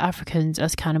view Africans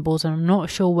as cannibals, and I'm not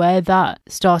sure where that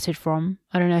started from.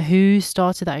 I don't know who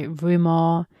started that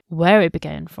rumor, where it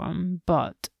began from,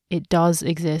 but it does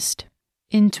exist.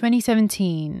 In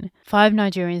 2017, 5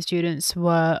 Nigerian students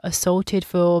were assaulted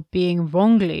for being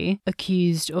wrongly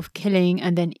accused of killing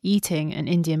and then eating an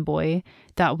Indian boy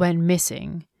that went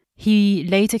missing. He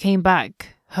later came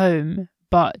back home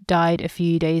but died a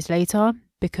few days later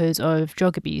because of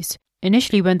drug abuse.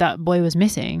 Initially, when that boy was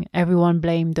missing, everyone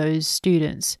blamed those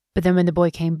students. But then when the boy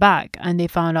came back and they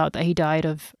found out that he died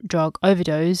of drug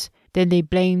overdose, then they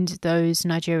blamed those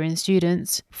Nigerian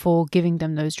students for giving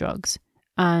them those drugs.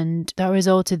 And that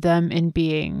resulted them in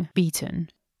being beaten.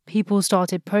 People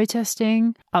started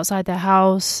protesting outside their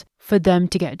house for them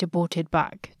to get deported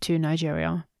back to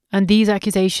Nigeria. And these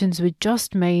accusations were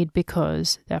just made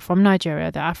because they're from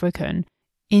Nigeria, they're African.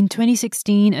 In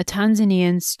 2016, a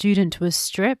Tanzanian student was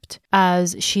stripped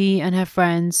as she and her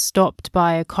friends stopped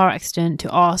by a car accident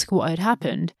to ask what had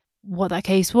happened. What that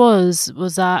case was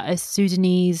that a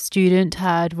Sudanese student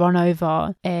had run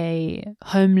over a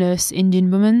homeless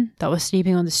Indian woman that was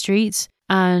sleeping on the streets,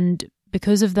 and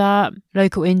because of that,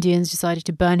 local Indians decided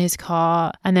to burn his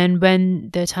car. And then when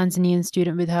the Tanzanian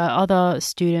student with her other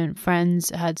student friends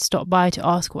had stopped by to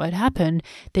ask what had happened,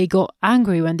 they got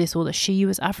angry when they saw that she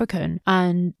was African,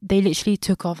 and they literally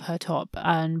took off her top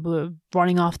and were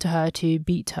running after her to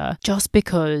beat her just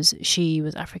because she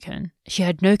was African. She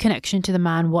had no connection to the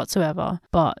man whatsoever,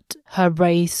 but her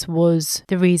race was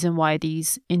the reason why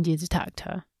these Indians attacked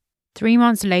her. 3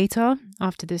 months later,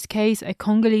 after this case, a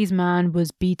Congolese man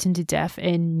was beaten to death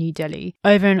in New Delhi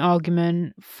over an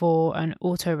argument for an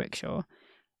auto rickshaw.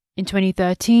 In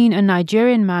 2013, a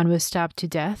Nigerian man was stabbed to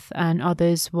death and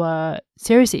others were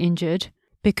seriously injured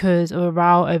because of a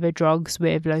row over drugs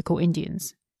with local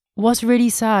Indians. What's really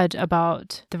sad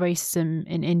about the racism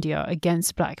in India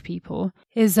against black people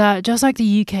is that just like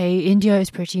the UK, India is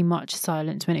pretty much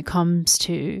silent when it comes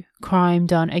to crime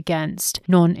done against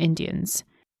non-Indians.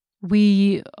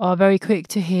 We are very quick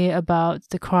to hear about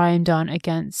the crime done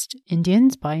against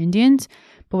Indians by Indians,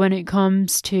 but when it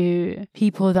comes to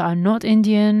people that are not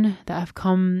Indian, that have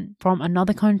come from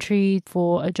another country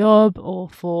for a job or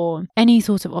for any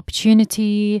sort of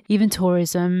opportunity, even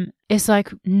tourism, it's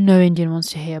like no Indian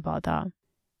wants to hear about that.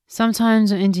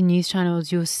 Sometimes on Indian news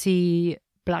channels, you'll see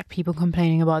black people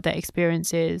complaining about their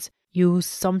experiences. You'll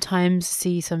sometimes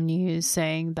see some news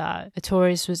saying that a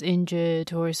tourist was injured, a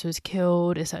tourist was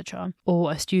killed, etc.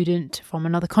 Or a student from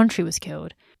another country was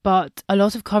killed. But a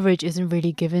lot of coverage isn't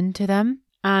really given to them.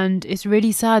 And it's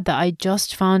really sad that I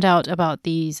just found out about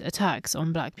these attacks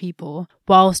on black people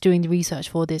whilst doing the research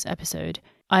for this episode.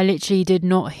 I literally did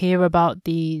not hear about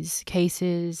these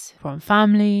cases from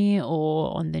family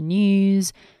or on the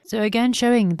news. So again,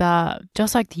 showing that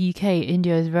just like the UK,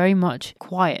 India is very much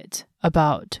quiet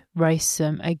about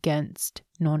racism against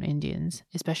non-Indians,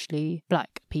 especially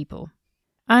black people.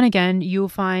 And again, you'll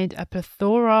find a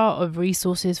plethora of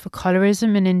resources for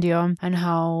colorism in India and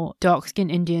how dark-skinned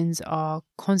Indians are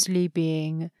constantly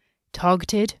being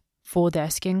targeted for their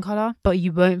skin colour, but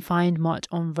you won't find much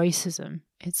on racism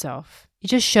itself. It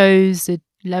just shows the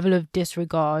level of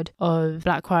disregard of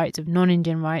black rights, of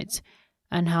non-Indian rights,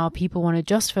 and how people want to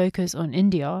just focus on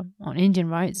India, on Indian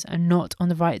rights, and not on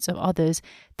the rights of others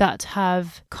that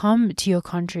have come to your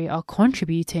country, are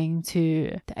contributing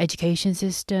to the education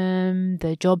system,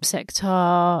 the job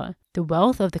sector, the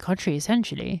wealth of the country,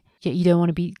 essentially. Yet you don't want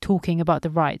to be talking about the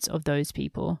rights of those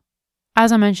people.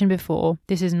 As I mentioned before,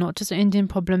 this is not just an Indian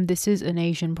problem, this is an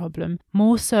Asian problem,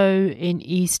 more so in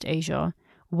East Asia,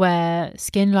 where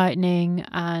skin lightening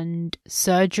and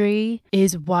surgery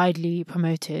is widely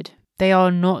promoted. They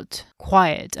are not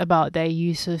quiet about their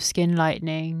use of skin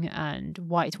lightening and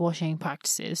whitewashing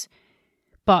practices.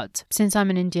 But since I'm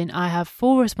an Indian, I have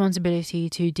full responsibility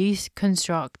to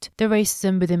deconstruct the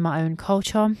racism within my own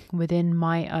culture, within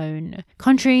my own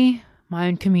country, my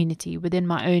own community, within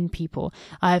my own people.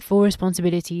 I have full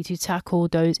responsibility to tackle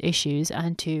those issues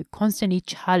and to constantly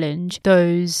challenge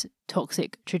those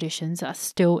toxic traditions that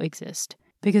still exist.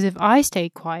 Because if I stay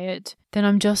quiet, then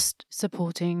I'm just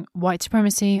supporting white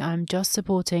supremacy, I'm just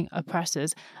supporting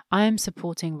oppressors, I am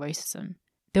supporting racism.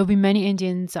 There'll be many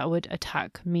Indians that would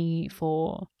attack me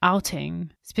for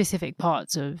outing specific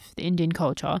parts of the Indian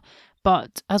culture.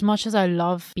 But as much as I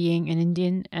love being an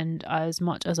Indian and as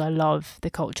much as I love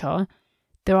the culture,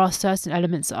 there are certain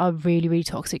elements that are really, really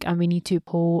toxic, and we need to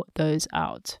pull those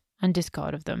out and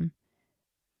discard of them.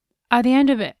 At the end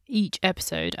of each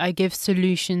episode, I give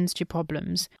solutions to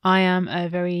problems. I am a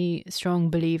very strong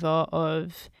believer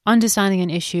of understanding an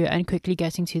issue and quickly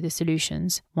getting to the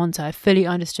solutions once I've fully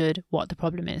understood what the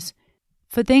problem is.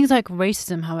 For things like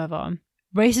racism, however,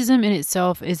 racism in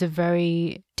itself is a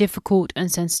very difficult and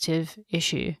sensitive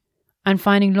issue. And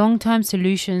finding long-term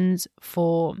solutions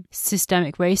for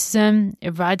systemic racism,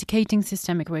 eradicating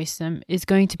systemic racism, is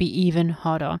going to be even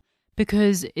harder.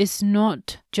 Because it's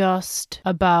not just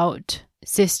about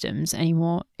systems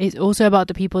anymore. It's also about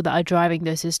the people that are driving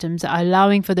those systems, that are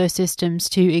allowing for those systems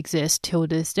to exist till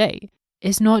this day.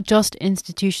 It's not just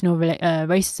institutional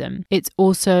racism. It's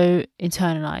also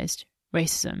internalized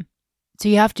racism. So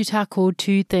you have to tackle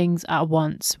two things at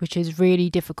once, which is really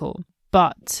difficult.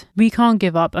 But we can't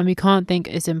give up and we can't think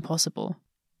it's impossible.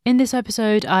 In this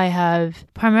episode, I have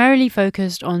primarily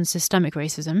focused on systemic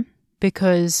racism.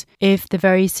 Because if the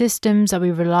very systems that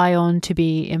we rely on to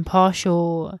be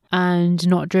impartial and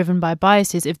not driven by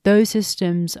biases, if those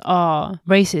systems are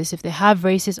racist, if they have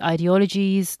racist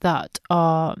ideologies that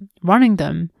are running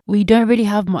them, we don't really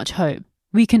have much hope.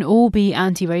 We can all be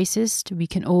anti-racist, we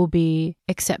can all be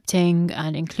accepting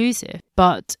and inclusive,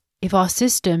 but if our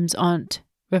systems aren't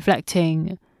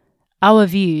reflecting our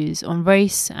views on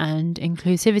race and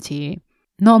inclusivity,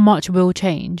 not much will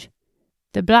change.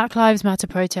 The Black Lives Matter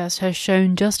protest has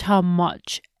shown just how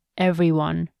much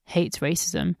everyone hates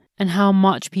racism and how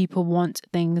much people want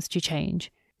things to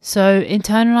change. So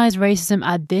internalized racism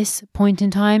at this point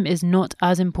in time is not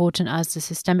as important as the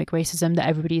systemic racism that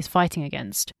everybody is fighting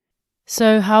against.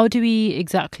 So how do we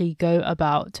exactly go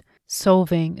about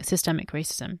solving systemic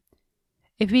racism?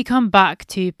 If we come back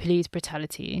to police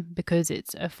brutality, because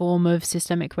it's a form of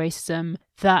systemic racism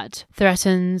that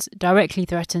directly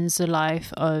threatens the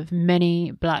life of many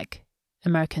Black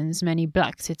Americans, many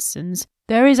Black citizens,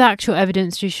 there is actual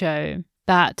evidence to show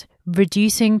that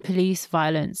reducing police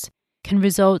violence can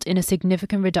result in a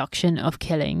significant reduction of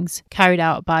killings carried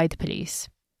out by the police.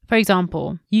 For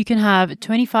example, you can have a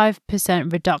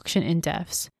 25% reduction in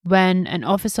deaths when an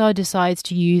officer decides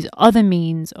to use other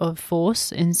means of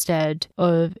force instead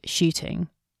of shooting.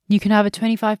 You can have a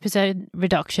 25%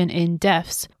 reduction in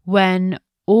deaths when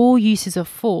all uses of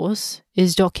force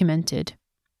is documented.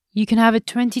 You can have a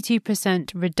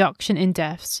 22% reduction in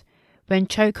deaths when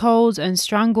chokeholds and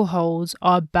strangleholds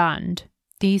are banned.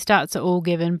 These stats are all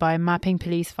given by Mapping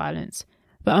Police Violence.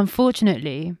 But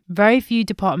unfortunately, very few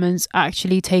departments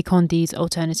actually take on these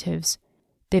alternatives.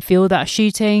 They feel that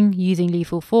shooting using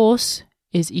lethal force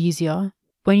is easier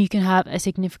when you can have a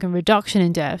significant reduction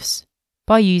in deaths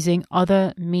by using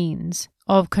other means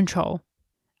of control.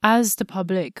 As the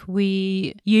public,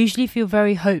 we usually feel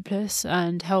very hopeless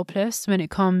and helpless when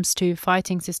it comes to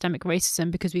fighting systemic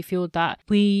racism because we feel that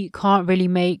we can't really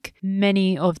make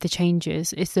many of the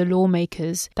changes. It's the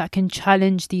lawmakers that can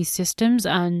challenge these systems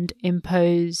and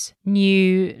impose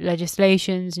new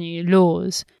legislations, new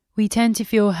laws. We tend to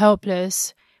feel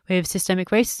helpless with systemic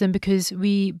racism because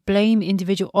we blame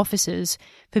individual officers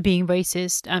for being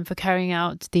racist and for carrying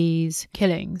out these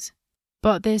killings.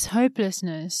 But this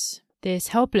helplessness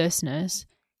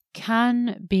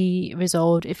can be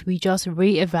resolved if we just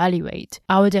re-evaluate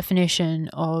our definition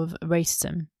of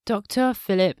racism. Dr.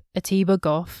 Philip Atiba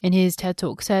Goff in his TED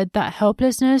Talk said that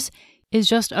helplessness is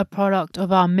just a product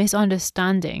of our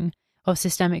misunderstanding of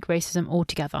systemic racism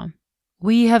altogether.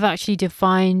 We have actually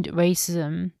defined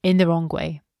racism in the wrong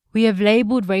way. We have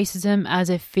labelled racism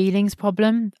as a feelings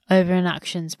problem over an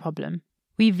actions problem.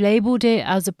 We've labelled it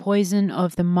as a poison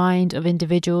of the mind of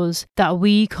individuals that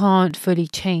we can't fully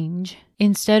change,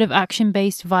 instead of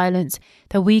action-based violence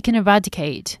that we can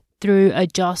eradicate through a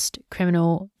just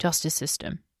criminal justice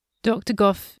system. Dr.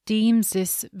 Goff deems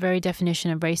this very definition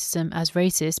of racism as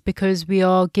racist because we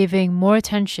are giving more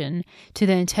attention to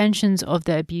the intentions of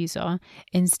the abuser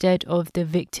instead of the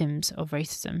victims of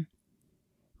racism.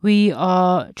 We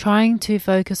are trying to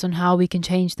focus on how we can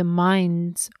change the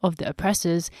minds of the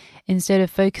oppressors instead of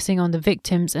focusing on the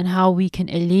victims and how we can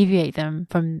alleviate them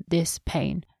from this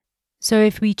pain. So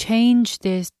if we change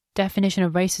this definition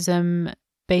of racism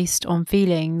based on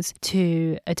feelings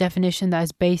to a definition that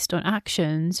is based on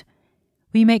actions,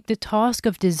 we make the task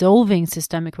of dissolving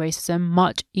systemic racism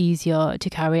much easier to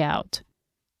carry out.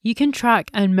 You can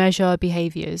track and measure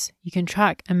behaviors. You can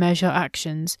track and measure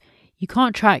actions. You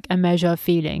can't track and measure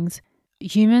feelings.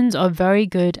 Humans are very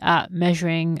good at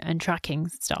measuring and tracking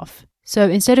stuff. So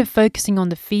instead of focusing on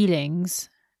the feelings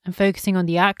and focusing on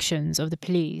the actions of the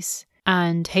police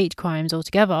and hate crimes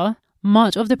altogether,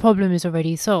 much of the problem is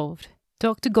already solved.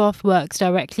 Dr. Goff works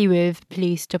directly with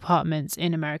police departments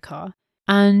in America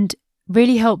and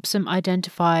really helps them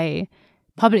identify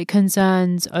public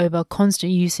concerns over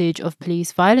constant usage of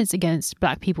police violence against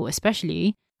Black people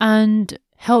especially, and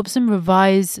helps them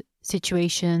revise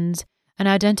situations and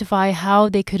identify how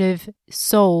they could have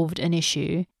solved an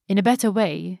issue in a better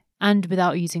way and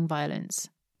without using violence.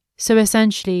 So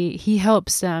essentially, he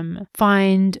helps them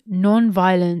find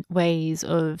non-violent ways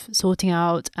of sorting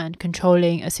out and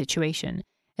controlling a situation,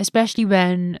 especially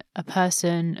when a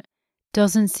person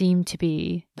doesn't seem to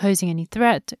be posing any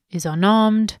threat, is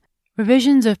unarmed.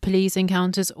 Revisions of police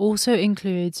encounters also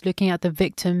includes looking at the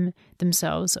victim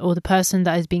themselves or the person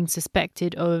that is being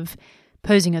suspected of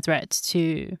posing a threat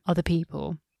to other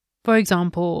people. For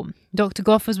example, Dr.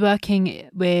 Goff was working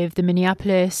with the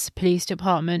Minneapolis Police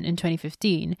Department in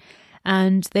 2015,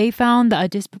 and they found that a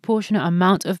disproportionate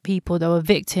amount of people that were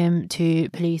victim to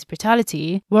police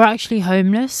brutality were actually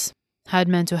homeless, had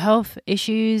mental health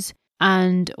issues,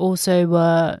 and also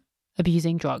were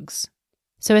abusing drugs.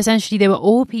 So essentially, they were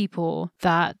all people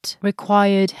that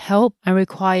required help and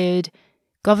required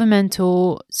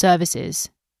governmental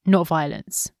services, not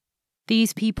violence.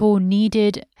 These people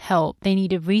needed help, they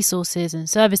needed resources and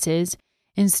services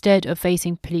instead of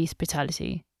facing police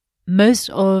brutality. Most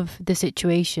of the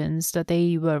situations that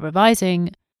they were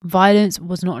revising, violence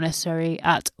was not necessary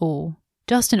at all.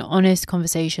 Just an honest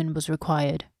conversation was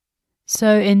required.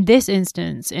 So in this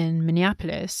instance in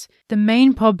Minneapolis, the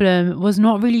main problem was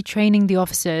not really training the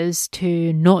officers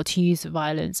to not use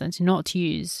violence and to not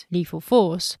use lethal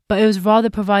force, but it was rather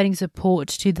providing support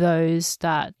to those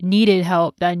that needed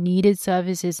help, that needed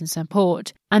services and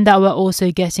support, and that were also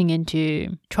getting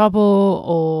into trouble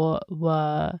or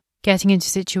were getting into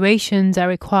situations that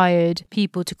required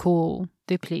people to call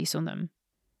the police on them.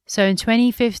 So in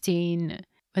 2015,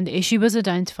 when the issue was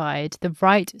identified, the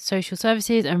right social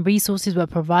services and resources were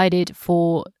provided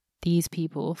for these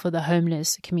people, for the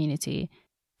homeless community.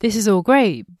 This is all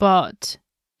great, but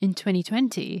in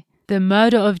 2020, the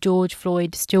murder of George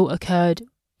Floyd still occurred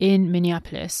in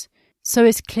Minneapolis. So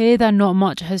it's clear that not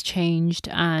much has changed,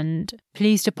 and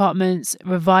police departments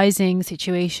revising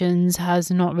situations has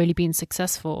not really been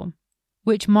successful,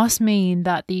 which must mean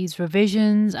that these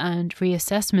revisions and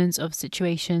reassessments of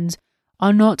situations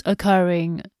are not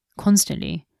occurring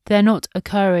constantly. They're not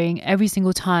occurring every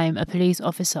single time a police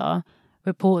officer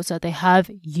reports that they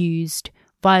have used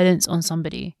violence on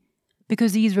somebody,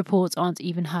 because these reports aren't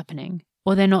even happening,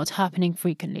 or they're not happening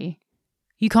frequently.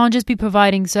 You can't just be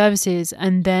providing services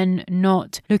and then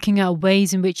not looking at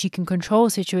ways in which you can control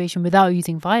a situation without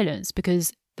using violence,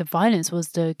 because the violence was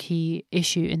the key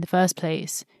issue in the first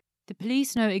place. The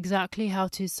police know exactly how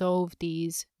to solve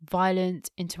these violent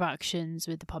interactions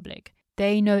with the public.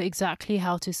 They know exactly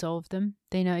how to solve them.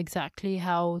 They know exactly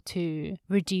how to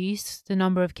reduce the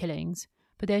number of killings,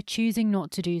 but they're choosing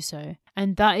not to do so.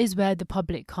 And that is where the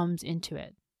public comes into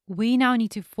it. We now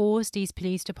need to force these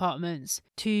police departments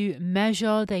to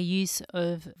measure their use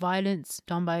of violence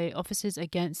done by officers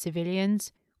against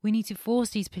civilians. We need to force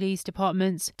these police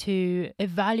departments to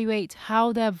evaluate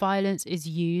how their violence is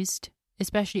used,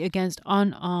 especially against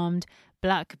unarmed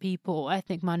Black people or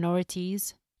ethnic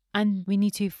minorities. And we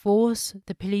need to force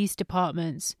the police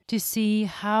departments to see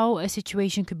how a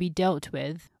situation could be dealt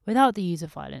with without the use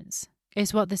of violence.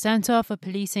 It's what the Center for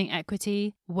Policing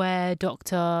Equity, where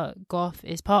Dr. Goff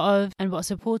is part of, and what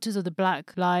supporters of the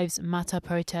Black Lives Matter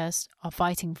protests are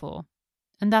fighting for.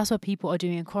 And that's what people are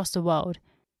doing across the world.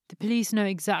 The police know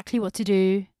exactly what to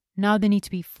do. Now they need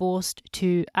to be forced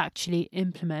to actually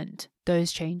implement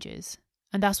those changes.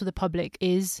 And that's what the public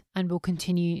is and will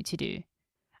continue to do.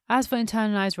 As for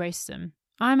internalized racism,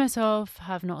 I myself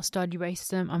have not studied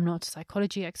racism. I'm not a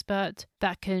psychology expert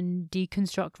that can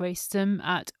deconstruct racism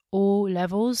at all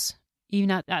levels,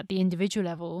 even at the individual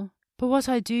level. But what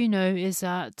I do know is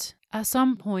that at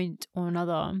some point or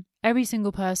another, every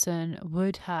single person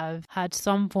would have had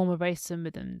some form of racism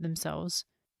within themselves,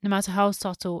 no matter how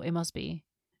subtle it must be.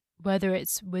 Whether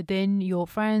it's within your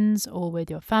friends or with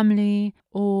your family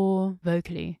or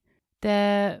vocally.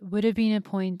 There would have been a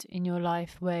point in your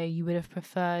life where you would have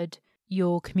preferred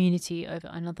your community over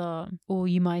another, or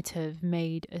you might have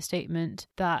made a statement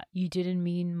that you didn't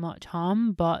mean much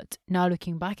harm, but now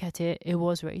looking back at it, it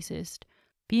was racist.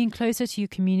 Being closer to your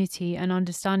community and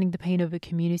understanding the pain of a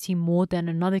community more than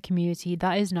another community,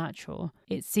 that is natural.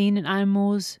 It's seen in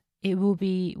animals, it will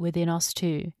be within us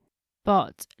too.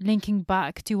 But linking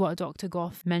back to what Dr.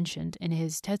 Goff mentioned in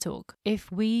his TED Talk,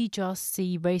 if we just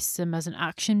see racism as an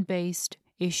action-based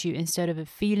issue instead of a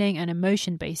feeling and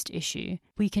emotion-based issue,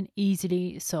 we can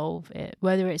easily solve it,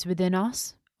 whether it's within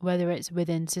us, whether it's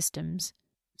within systems.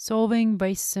 Solving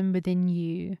racism within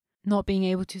you, not being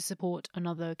able to support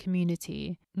another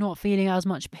community, not feeling as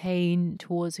much pain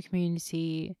towards a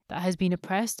community that has been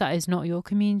oppressed, that is not your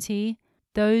community.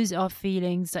 Those are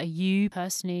feelings that you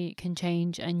personally can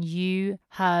change, and you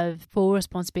have full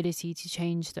responsibility to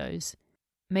change those.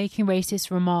 Making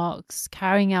racist remarks,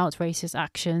 carrying out racist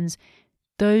actions,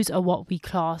 those are what we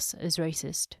class as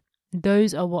racist.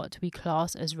 Those are what we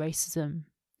class as racism.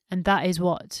 And that is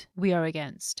what we are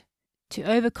against. To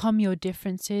overcome your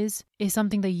differences is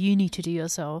something that you need to do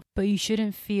yourself, but you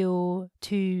shouldn't feel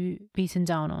too beaten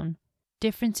down on.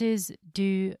 Differences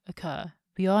do occur.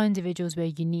 We are individuals, we're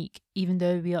unique, even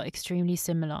though we are extremely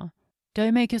similar.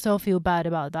 Don't make yourself feel bad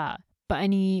about that. But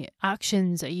any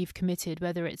actions that you've committed,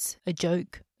 whether it's a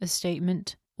joke, a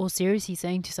statement, or seriously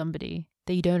saying to somebody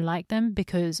that you don't like them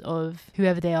because of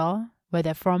whoever they are, where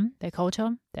they're from, their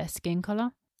culture, their skin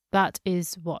colour, that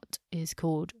is what is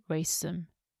called racism.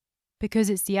 Because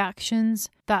it's the actions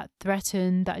that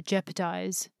threaten, that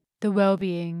jeopardize the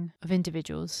well-being of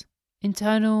individuals.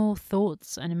 Internal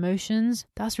thoughts and emotions,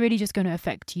 that's really just going to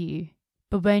affect you.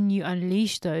 But when you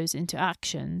unleash those into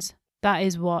actions, that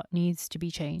is what needs to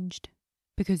be changed.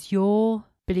 Because your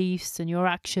beliefs and your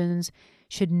actions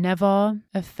should never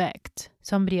affect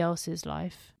somebody else's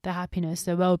life, their happiness,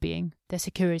 their well-being, their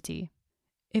security.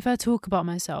 If I talk about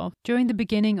myself, during the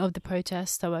beginning of the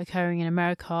protests that were occurring in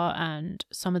America, and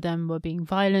some of them were being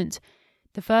violent,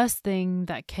 the first thing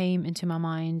that came into my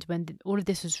mind when all of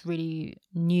this was really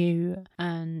new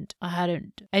and I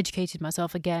hadn't educated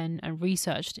myself again and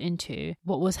researched into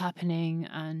what was happening,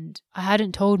 and I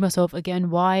hadn't told myself again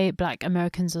why Black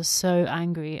Americans are so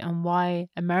angry and why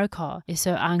America is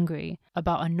so angry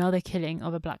about another killing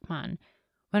of a Black man.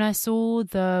 When I saw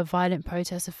the violent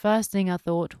protests, the first thing I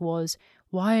thought was,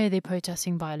 why are they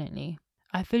protesting violently?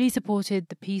 I fully supported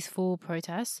the peaceful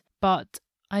protests, but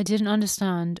I didn't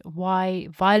understand why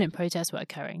violent protests were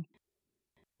occurring.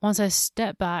 Once I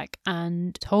stepped back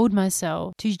and told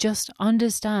myself to just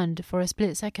understand for a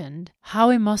split second how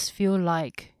it must feel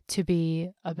like to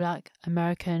be a Black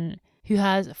American who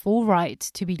has full right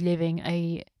to be living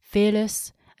a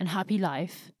fearless and happy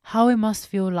life, how it must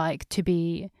feel like to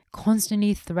be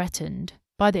constantly threatened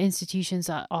by the institutions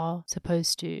that are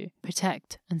supposed to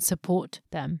protect and support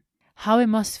them, how it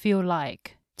must feel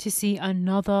like to see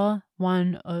another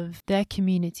one of their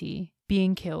community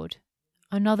being killed,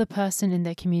 another person in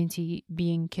their community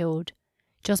being killed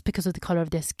just because of the colour of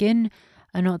their skin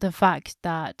and not the fact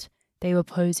that they were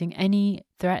posing any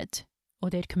threat or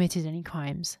they'd committed any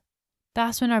crimes.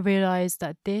 That's when I realised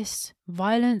that this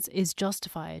violence is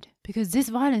justified, because this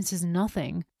violence is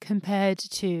nothing compared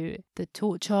to the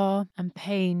torture and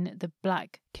pain the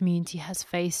Black community has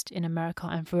faced in America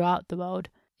and throughout the world.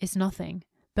 It's nothing.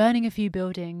 Burning a few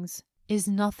buildings is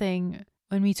nothing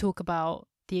when we talk about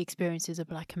the experiences of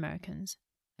Black Americans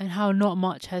and how not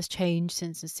much has changed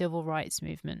since the civil rights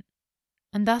movement.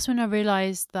 And that's when I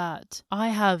realised that I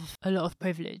have a lot of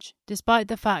privilege. Despite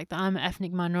the fact that I'm an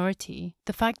ethnic minority,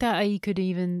 the fact that I could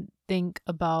even think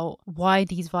about why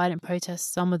these violent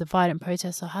protests, some of the violent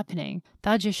protests are happening,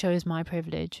 that just shows my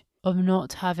privilege of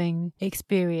not having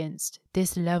experienced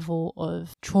this level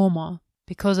of trauma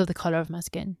because of the colour of my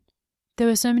skin. There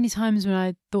were so many times when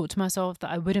I thought to myself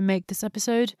that I wouldn't make this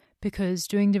episode because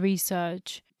doing the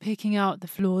research, picking out the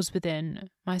flaws within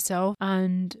myself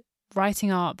and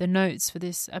writing up the notes for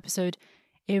this episode,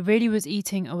 it really was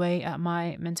eating away at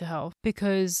my mental health,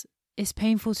 because it's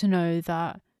painful to know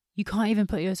that you can't even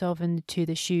put yourself into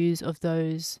the shoes of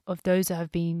those that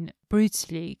have been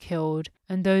brutally killed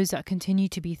and those that continue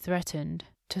to be threatened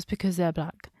just because they're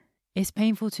Black. It's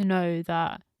painful to know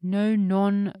that no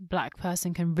non-Black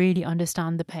person can really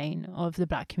understand the pain of the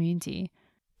Black community.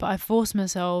 But I forced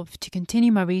myself to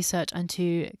continue my research and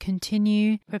to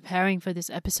continue preparing for this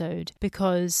episode,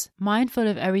 because Mindful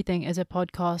of Everything is a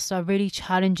podcast that really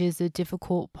challenges the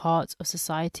difficult parts of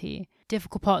society,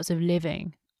 difficult parts of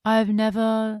living. I've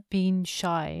never been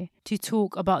shy to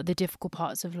talk about the difficult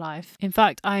parts of life. In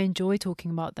fact, I enjoy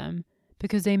talking about them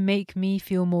because they make me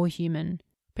feel more human.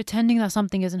 Pretending that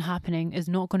something isn't happening is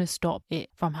not going to stop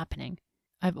it from happening.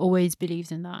 I've always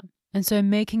believed in that. And so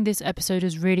making this episode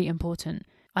is really important.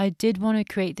 I did want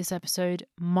to create this episode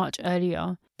much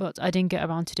earlier, but I didn't get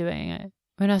around to doing it.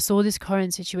 When I saw this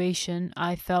current situation,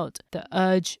 I felt the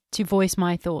urge to voice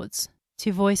my thoughts,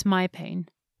 to voice my pain,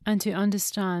 and to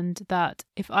understand that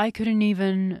if I couldn't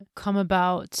even come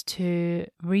about to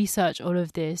research all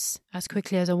of this as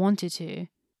quickly as I wanted to,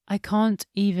 I can't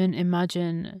even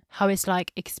imagine how it's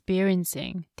like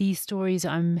experiencing these stories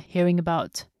I'm hearing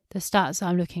about, the stats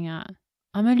I'm looking at.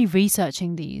 I'm only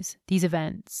researching these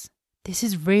events. This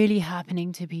is really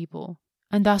happening to people.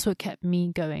 And that's what kept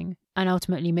me going and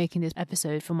ultimately making this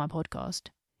episode for my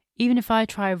podcast. Even if I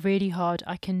try really hard,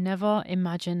 I can never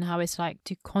imagine how it's like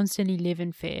to constantly live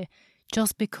in fear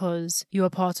just because you are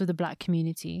part of the Black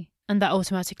community. And that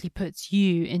automatically puts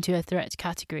you into a threat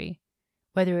category.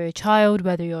 Whether you're a child,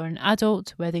 whether you're an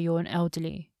adult, whether you're an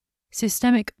elderly.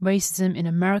 Systemic racism in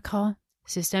America,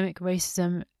 systemic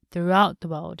racism throughout the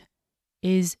world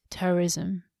is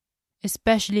terrorism.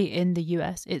 Especially in the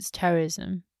US, it's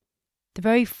terrorism. The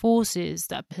very forces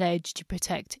that pledge to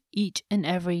protect each and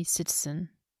every citizen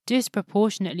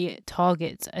disproportionately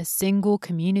targets a single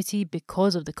community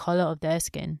because of the colour of their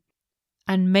skin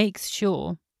and makes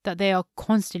sure that they are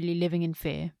constantly living in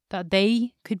fear, that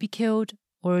they could be killed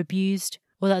or abused,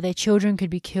 or that their children could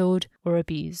be killed or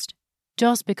abused,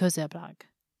 just because they're Black.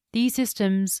 These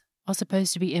systems are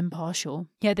supposed to be impartial,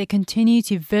 yet they continue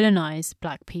to villainize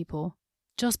Black people,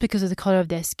 just because of the colour of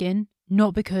their skin,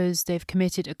 not because they've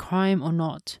committed a crime or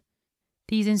not.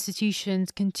 These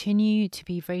institutions continue to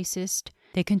be racist,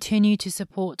 they continue to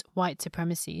support white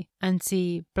supremacy, and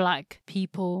see Black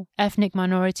people, ethnic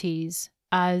minorities,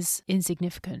 as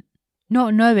insignificant.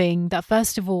 Not knowing that,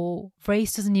 first of all,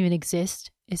 race doesn't even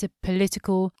exist. It's a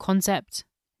political concept.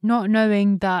 Not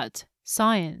knowing that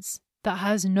science, that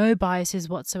has no biases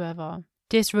whatsoever,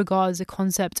 disregards the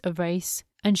concept of race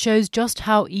and shows just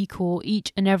how equal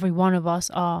each and every one of us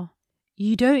are.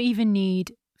 You don't even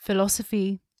need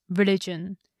philosophy,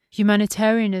 religion,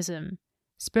 humanitarianism,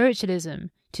 spiritualism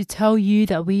to tell you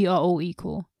that we are all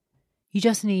equal. You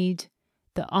just need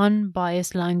the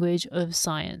unbiased language of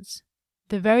science.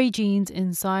 The very genes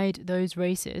inside those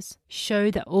races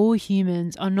show that all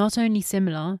humans are not only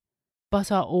similar,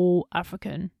 but are all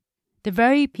African. The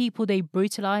very people they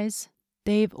brutalize,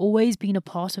 they've always been a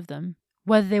part of them,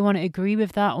 whether they want to agree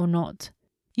with that or not.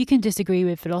 You can disagree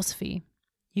with philosophy.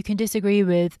 You can disagree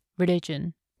with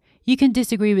religion. You can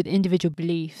disagree with individual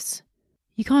beliefs.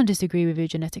 You can't disagree with your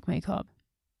genetic makeup.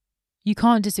 You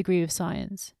can't disagree with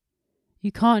science.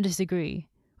 You can't disagree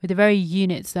with the very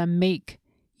units that make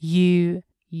you,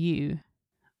 you.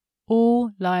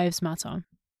 All lives matter.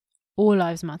 All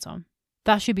lives matter.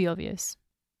 That should be obvious,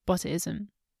 but it isn't.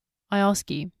 I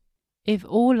ask you, if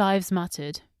all lives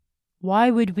mattered, why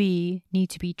would we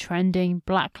need to be trending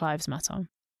Black Lives Matter?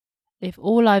 If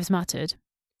all lives mattered,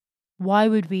 why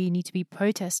would we need to be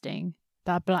protesting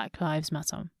that Black Lives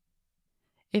Matter?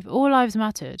 If all lives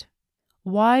mattered,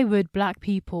 why would Black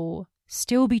people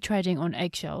still be treading on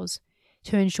eggshells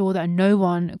to ensure that no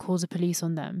one calls the police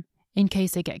on them in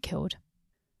case they get killed?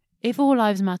 If all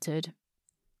lives mattered,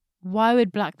 why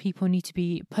would Black people need to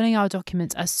be pulling out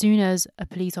documents as soon as a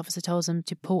police officer tells them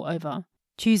to pull over,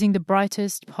 choosing the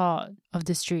brightest part of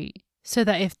the street so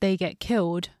that if they get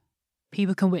killed,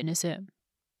 people can witness it?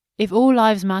 If all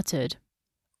lives mattered,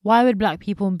 why would Black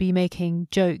people be making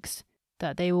jokes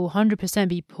that they will 100%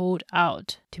 be pulled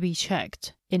out to be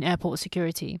checked in airport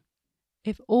security?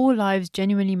 If all lives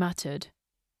genuinely mattered,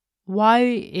 why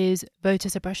is voter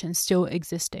suppression still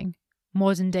existing?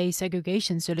 Modern day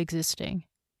segregation still existing?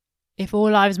 If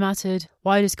all lives mattered,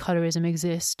 why does colorism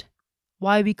exist?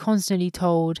 Why are we constantly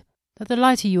told that the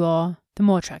lighter you are, the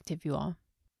more attractive you are?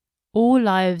 All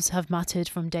lives have mattered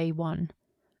from day one,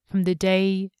 from the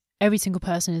day every single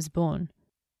person is born.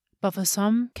 But for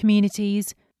some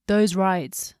communities, those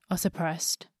rights are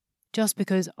suppressed just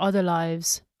because other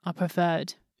lives are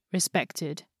preferred,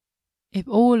 respected. If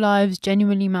all lives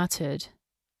genuinely mattered,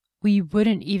 we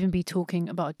wouldn't even be talking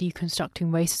about deconstructing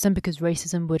racism because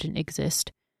racism wouldn't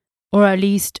exist. Or at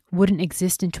least wouldn't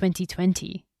exist in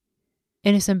 2020.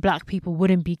 Innocent Black people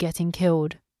wouldn't be getting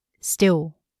killed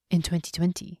still in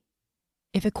 2020.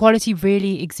 If equality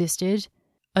really existed,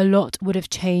 a lot would have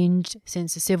changed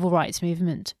since the civil rights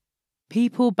movement.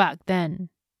 People back then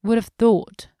would have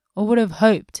thought or would have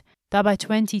hoped that by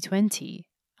 2020,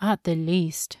 at the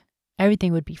least,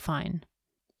 everything would be fine.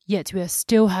 Yet we are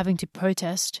still having to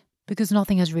protest because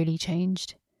nothing has really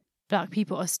changed. Black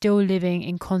people are still living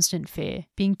in constant fear,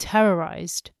 being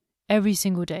terrorized every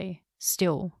single day,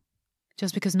 still,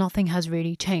 just because nothing has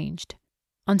really changed.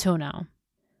 Until now.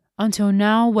 Until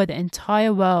now, where the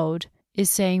entire world is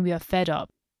saying we are fed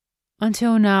up.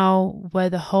 Until now, where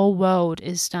the whole world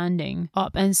is standing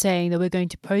up and saying that we're going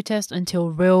to protest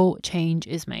until real change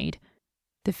is made.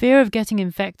 The fear of getting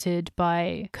infected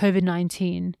by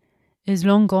COVID-19 is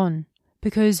long gone.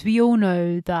 Because we all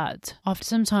know that after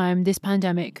some time, this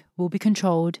pandemic will be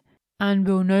controlled and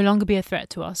will no longer be a threat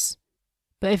to us.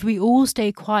 But if we all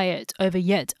stay quiet over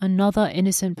yet another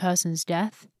innocent person's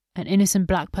death, an innocent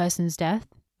black person's death,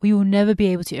 we will never be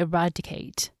able to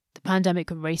eradicate the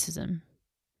pandemic of racism.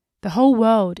 The whole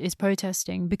world is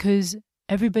protesting because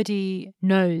everybody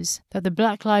knows that the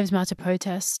Black Lives Matter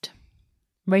protest,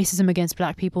 racism against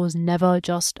black people, is never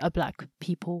just a black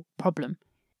people problem.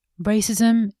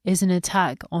 Racism is an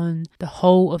attack on the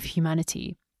whole of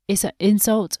humanity. It's an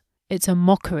insult, it's a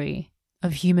mockery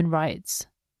of human rights.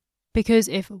 Because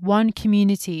if one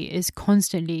community is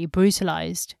constantly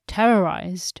brutalized,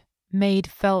 terrorized, made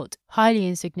felt highly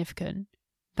insignificant,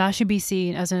 that should be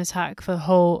seen as an attack for the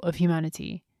whole of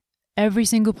humanity. Every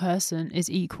single person is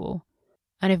equal.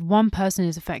 And if one person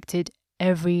is affected,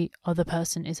 every other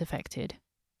person is affected.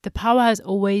 The power has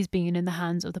always been in the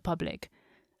hands of the public.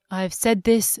 I have said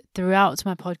this throughout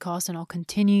my podcast and I'll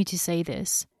continue to say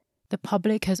this. The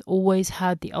public has always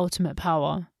had the ultimate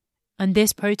power. And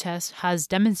this protest has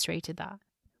demonstrated that.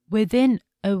 Within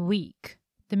a week,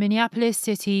 the Minneapolis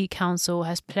City Council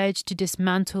has pledged to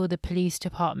dismantle the police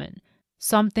department,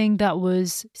 something that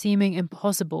was seeming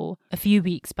impossible a few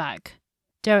weeks back.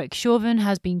 Derek Chauvin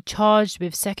has been charged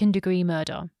with second-degree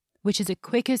murder, which is the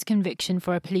quickest conviction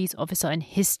for a police officer in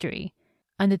history,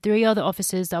 and the 3 other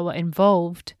officers that were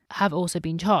involved have also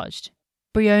been charged.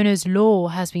 Breonna's law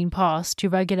has been passed to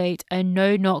regulate a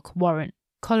no-knock warrant.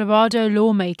 Colorado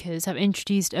lawmakers have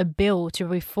introduced a bill to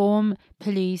reform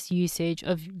police usage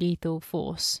of lethal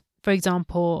force. For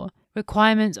example,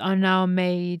 requirements are now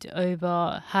made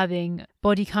over having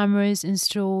body cameras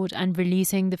installed and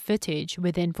releasing the footage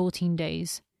within 14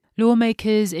 days.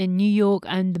 Lawmakers in New York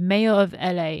and the mayor of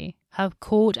LA have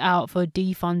called out for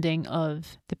defunding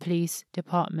of the police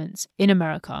departments in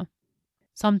America,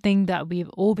 something that we've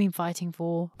all been fighting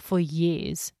for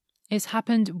years. It's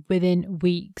happened within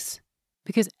weeks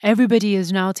because everybody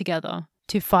is now together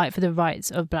to fight for the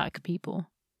rights of black people.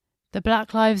 The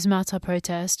Black Lives Matter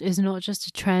protest is not just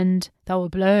a trend that will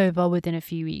blow over within a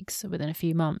few weeks, within a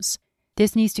few months.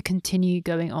 This needs to continue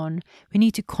going on. We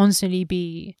need to constantly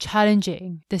be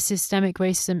challenging the systemic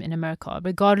racism in America,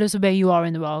 regardless of where you are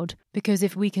in the world. Because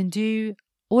if we can do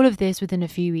all of this within a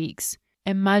few weeks,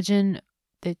 imagine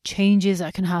the changes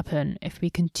that can happen if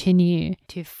we continue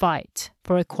to fight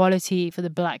for equality for the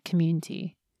black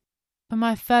community. For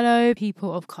my fellow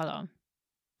people of colour,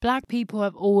 black people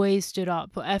have always stood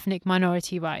up for ethnic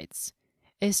minority rights.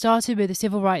 It started with the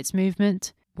civil rights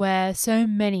movement, where so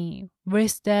many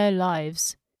risked their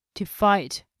lives to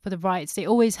fight for the rights they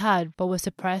always had but were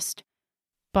suppressed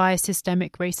by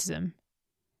systemic racism.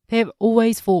 They have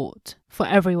always fought for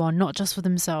everyone, not just for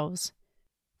themselves.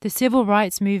 The civil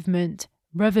rights movement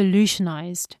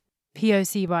revolutionized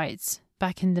POC rights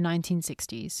back in the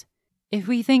 1960s. If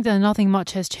we think that nothing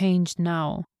much has changed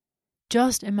now,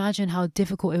 just imagine how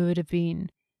difficult it would have been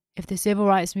if the civil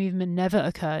rights movement never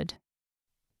occurred.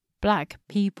 Black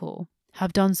people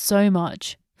have done so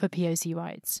much for POC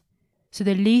rights. So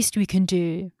the least we can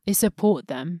do is support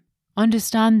them,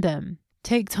 understand them,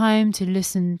 take time to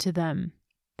listen to them,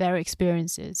 their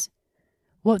experiences,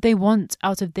 what they want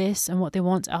out of this and what they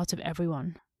want out of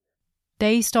everyone.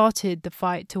 They started the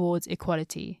fight towards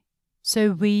equality.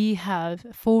 So we have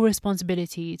full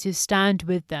responsibility to stand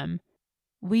with them.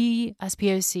 We, as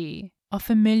POC, are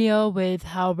familiar with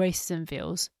how racism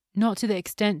feels, not to the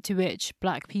extent to which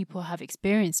black people have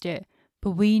experienced it,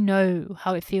 but we know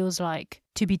how it feels like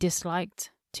to be disliked,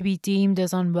 to be deemed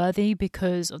as unworthy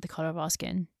because of the colour of our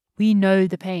skin. We know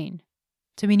the pain.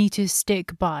 So we need to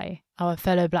stick by our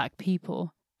fellow black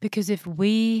people, because if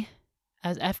we,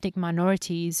 as ethnic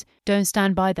minorities, don't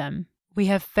stand by them, we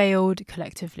have failed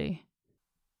collectively.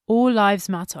 All lives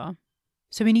matter,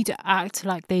 so we need to act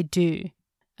like they do.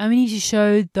 And we need to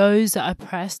show those that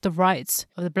oppress the rights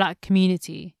of the black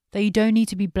community that you don't need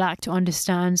to be black to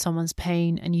understand someone's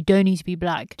pain, and you don't need to be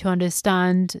black to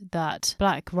understand that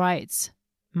black rights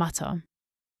matter.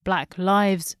 Black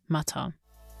lives matter.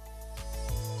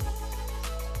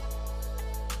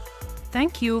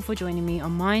 Thank you for joining me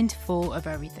on Mindful of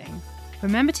Everything.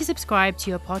 Remember to subscribe to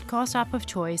your podcast app of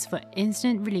choice for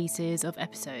instant releases of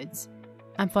episodes.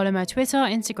 And follow my Twitter,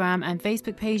 Instagram, and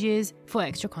Facebook pages for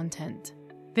extra content.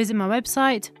 Visit my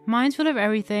website,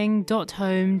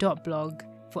 mindfuloferything.home.blog,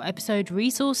 for episode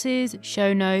resources,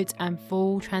 show notes, and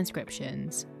full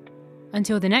transcriptions.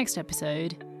 Until the next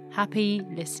episode, happy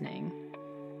listening.